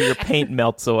 Or your paint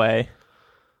melts away.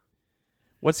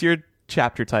 What's your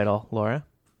chapter title, Laura?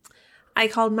 I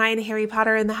called mine Harry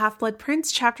Potter and the Half-Blood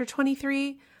Prince, chapter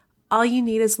 23, All You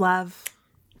Need Is Love.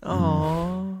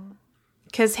 Oh.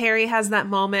 Because Harry has that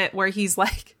moment where he's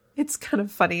like, it's kind of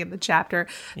funny in the chapter.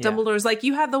 Yeah. Dumbledore's like,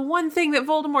 you have the one thing that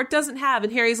Voldemort doesn't have.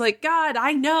 And Harry's like, God,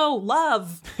 I know,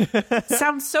 love.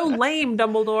 Sounds so lame,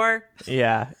 Dumbledore.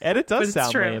 Yeah, and it does But it's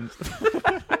sound true. lame.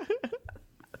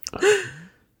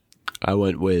 I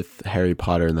went with Harry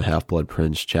Potter and the Half-Blood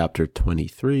Prince, chapter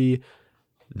 23,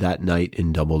 That Night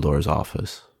in Dumbledore's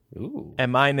Office. Ooh.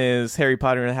 And mine is Harry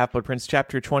Potter and the Half-Blood Prince,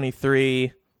 chapter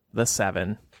 23, The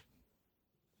Seven.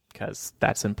 Because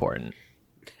that's important.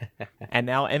 And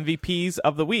now MVPs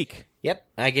of the week. Yep,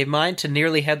 I gave mine to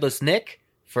Nearly Headless Nick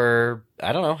for,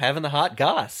 I don't know, having the hot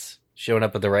goss. Showing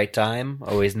up at the right time,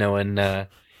 always knowing that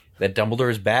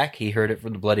Dumbledore's back. He heard it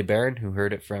from the Bloody Baron, who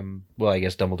heard it from, well, I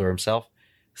guess Dumbledore himself.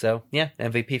 So, yeah,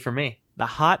 MVP for me. The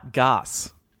hot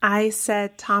goss. I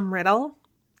said Tom Riddle.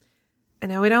 I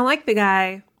know we don't like the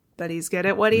guy, but he's good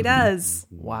at what he does.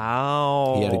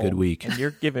 Wow. He had a good week. And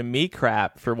you're giving me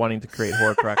crap for wanting to create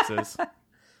Horcruxes.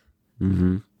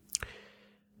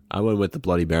 I went with the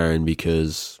Bloody Baron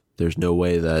because there's no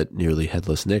way that Nearly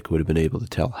Headless Nick would have been able to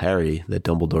tell Harry that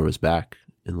Dumbledore was back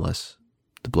unless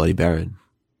the Bloody Baron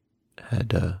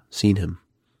had seen him.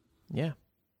 Yeah.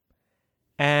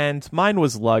 And mine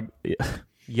was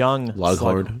young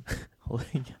Lughorn.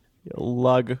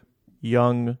 young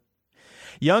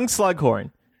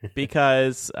Slughorn.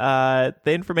 Because the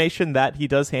information that he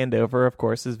does hand over, of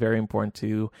course, is very important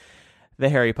to the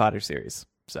Harry Potter series.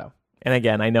 So, and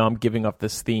again, I know I'm giving up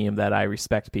this theme that I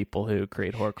respect people who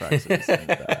create Horcruxes.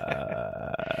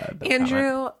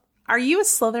 Andrew, are you a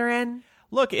Slytherin?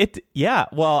 Look,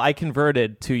 well, I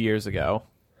converted 2 years ago.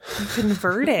 You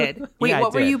converted? Wait, Yeah, I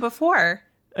what were did. you before?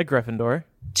 A Gryffindor.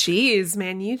 Jeez,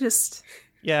 man, you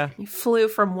flew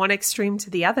from one extreme to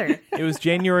the other. It was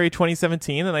January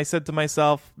 2017, and I said to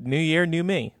myself, new year, new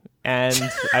me. And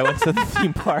I went to the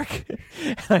theme park,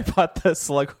 and I bought the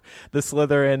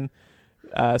Slytherin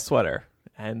sweater.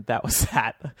 And that was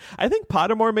that. I think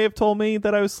Pottermore may have told me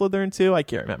that I was Slytherin too. I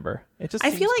can't remember. It just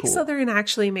I feel like cool. Slytherin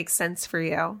actually makes sense for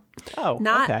you. Oh,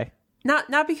 okay.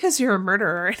 Not because you're a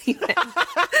murderer or anything.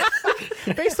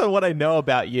 Based on what I know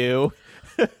about you.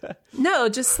 No,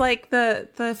 just like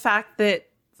the fact that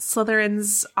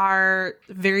Slytherins are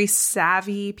very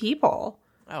savvy people.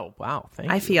 Oh, wow. Thank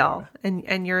you. I feel.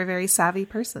 And you're a very savvy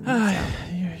person. So.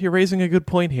 You're raising a good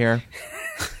point here.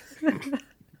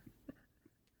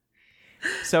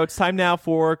 So it's time now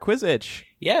for Quizzitch.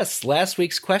 Yes, last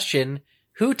week's question,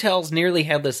 who tells Nearly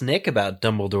Headless Nick about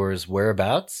Dumbledore's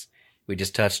whereabouts? We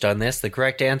just touched on this. The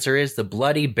correct answer is the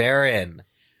Bloody Baron.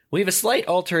 We have a slight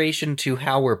alteration to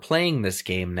how we're playing this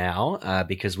game now,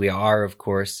 because we are, of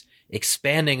course,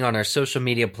 expanding on our social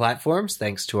media platforms,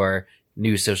 thanks to our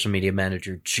new social media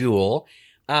manager, Jewel.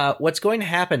 What's going to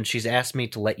happen, she's asked me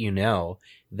to let you know,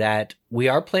 that we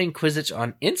are playing Quizzitch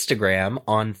on Instagram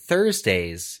on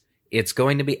Thursdays. It's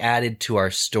going to be added to our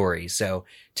story. So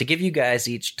to give you guys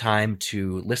each time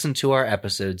to listen to our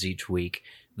episodes each week,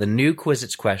 the new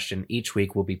Quizzitch question each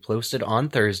week will be posted on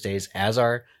Thursdays as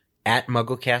our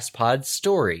 @MuggleCastPod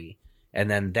story. And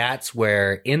then that's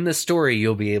where in the story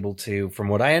you'll be able to, from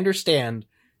what I understand,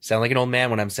 sound like an old man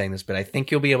when I'm saying this, but I think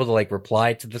you'll be able to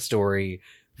reply to the story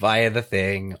via the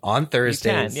thing on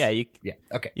Thursdays. You can, yeah.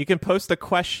 Okay. You can post a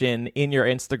question in your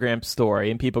Instagram story,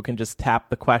 and people can just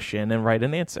tap the question and write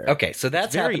an answer. Okay, so that's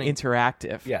it's very happening.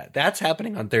 Interactive. Yeah, that's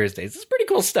happening on Thursdays. It's pretty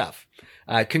cool stuff.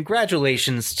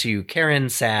 Congratulations to Karen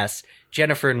Sass,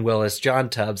 Jennifer and Willis, John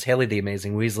Tubbs, Haley the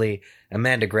Amazing Weasley,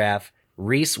 Amanda Graff,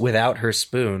 Reese without her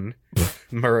spoon,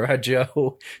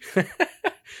 Marajo,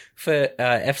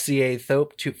 FCA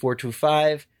Thope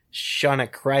 2425, Shauna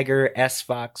Krieger, S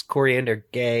Fox, Coriander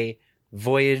Gay,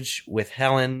 Voyage with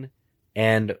Helen,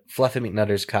 and Fluffy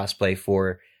McNutter's cosplay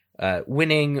for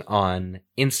winning on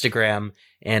Instagram.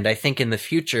 And I think in the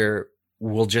future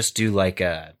we'll just do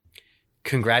a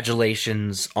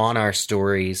congratulations on our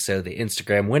stories. So the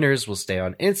Instagram winners will stay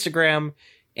on Instagram.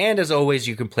 And as always,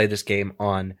 you can play this game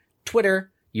on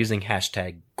Twitter using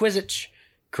hashtag Quizzitch.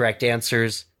 Correct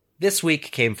answers this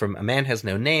week came from A Man Has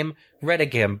No Name, Retta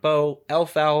Gambeau,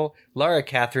 Elfowl, Lara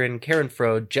Catherine, Karen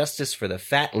Frode, Justice for the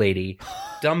Fat Lady,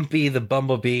 Dumpy the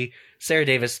Bumblebee, Sarah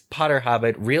Davis, Potter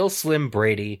Hobbit, Real Slim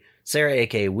Brady, Sarah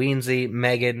A.K. Weensy,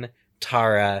 Megan,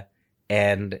 Tara,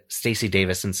 and Stacey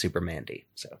Davis and Super Mandy.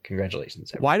 So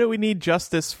congratulations, everyone. Why do we need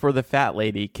Justice for the Fat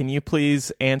Lady? Can you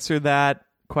please answer that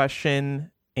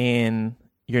question in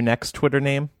your next Twitter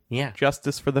name? Yeah.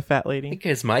 Justice for the Fat Lady?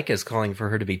 Because Micah's calling for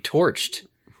her to be torched.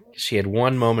 She had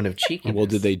one moment of cheekiness. Well,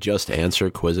 did they just answer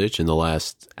Quizzitch in the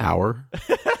last hour?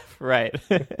 Right.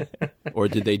 Or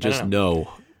did they just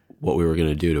know what we were going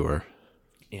to do to her?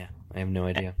 Yeah, I have no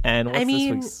idea. And what's I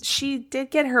mean, this week's... she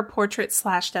did get her portrait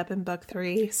slashed up in book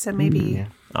 3, so maybe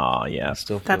Oh, yeah.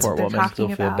 Still feel, that's what they're talking still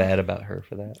feel about. bad about her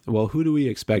for that. Well, who do we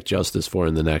expect justice for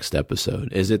in the next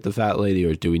episode? Is it the Fat Lady,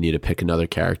 or do we need to pick another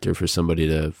character for somebody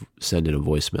to send in a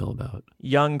voicemail about?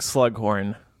 Young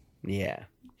Slughorn. Yeah.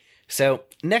 So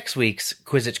next week's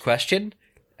Quizzitch question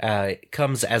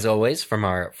comes, as always, from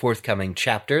our forthcoming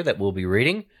chapter that we'll be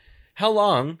reading. How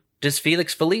long does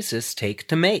Felix Felicis take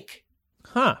to make?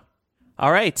 Huh.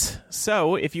 All right.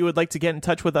 So if you would like to get in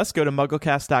touch with us, go to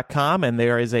mugglecast.com, and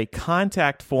there is a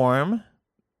contact form.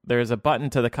 There's a button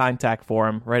to the contact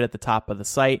form right at the top of the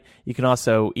site. You can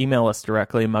also email us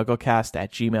directly,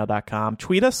 mugglecast@gmail.com.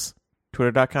 Tweet us,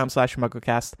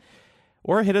 twitter.com/mugglecast.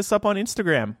 Or hit us up on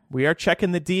Instagram. We are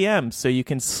checking the DMs, so you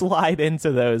can slide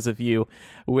into those if you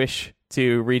wish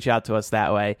to reach out to us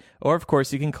that way. Or, of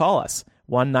course, you can call us,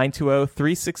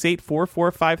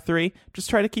 1-920-368-4453. Just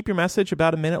try to keep your message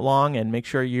about a minute long and make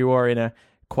sure you are in a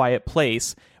quiet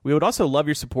place. We would also love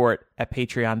your support at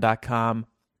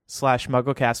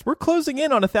patreon.com/MuggleCast. We're closing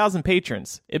in on 1,000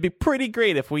 patrons. It'd be pretty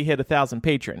great if we hit 1,000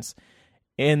 patrons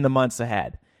in the months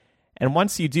ahead. And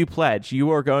once you do pledge, you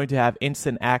are going to have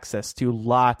instant access to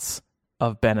lots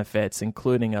of benefits,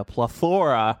 including a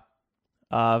plethora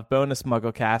of bonus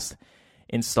MuggleCast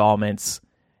installments.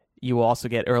 You will also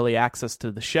get early access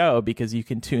to the show because you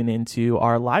can tune into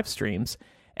our live streams.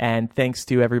 And thanks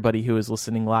to everybody who is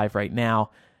listening live right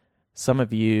now, some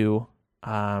of you,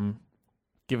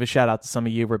 give a shout out to some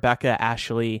of you, Rebecca,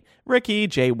 Ashley, Ricky,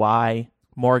 JY,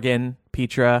 Morgan,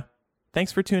 Petra.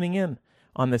 Thanks for tuning in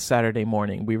on this Saturday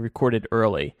morning. We recorded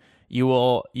early.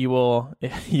 You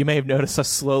may have noticed us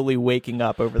slowly waking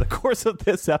up over the course of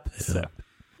this episode.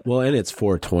 Well, and it's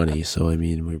 4:20, so I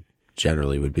mean, we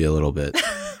generally would be a little bit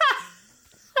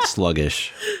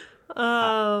sluggish.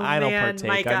 Oh, I don't man, partake.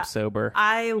 Micah, I'm sober.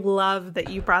 I love that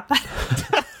you brought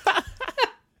that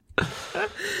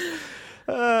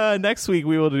up. Next week,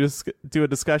 we will do a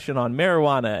discussion on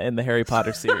marijuana in the Harry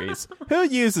Potter series. Who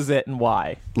uses it and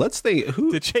why? Let's think.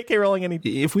 Who Did J.K. Rowling any...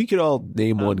 If we could all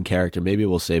name one character, maybe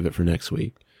we'll save it for next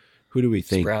week. Who do we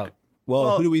think? Sprout.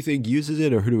 Well, who do we think uses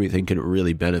it, or who do we think can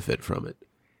really benefit from it?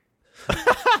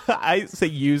 I say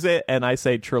use it, and I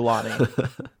say Trelawney.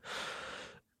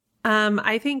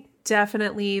 I think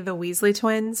definitely the Weasley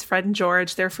twins, Fred and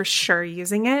George, they're for sure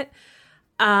using it.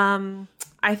 I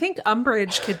think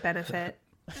Umbridge could benefit.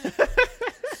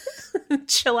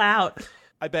 Chill out.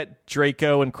 I bet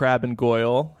Draco and Crabbe and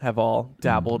Goyle have all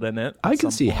dabbled in it. I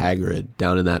can see Hagrid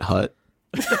down in that hut.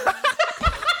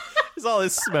 There's all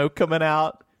this smoke coming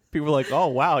out. People are like, oh,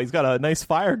 wow, he's got a nice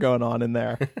fire going on in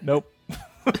there. Nope.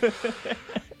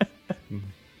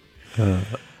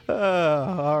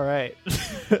 All right.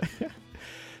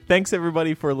 Thanks,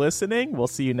 everybody, for listening. We'll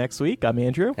see you next week. I'm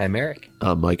Andrew. I'm Eric.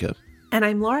 Micah. And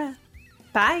I'm Laura.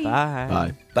 Bye. Bye.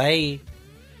 Bye. Bye.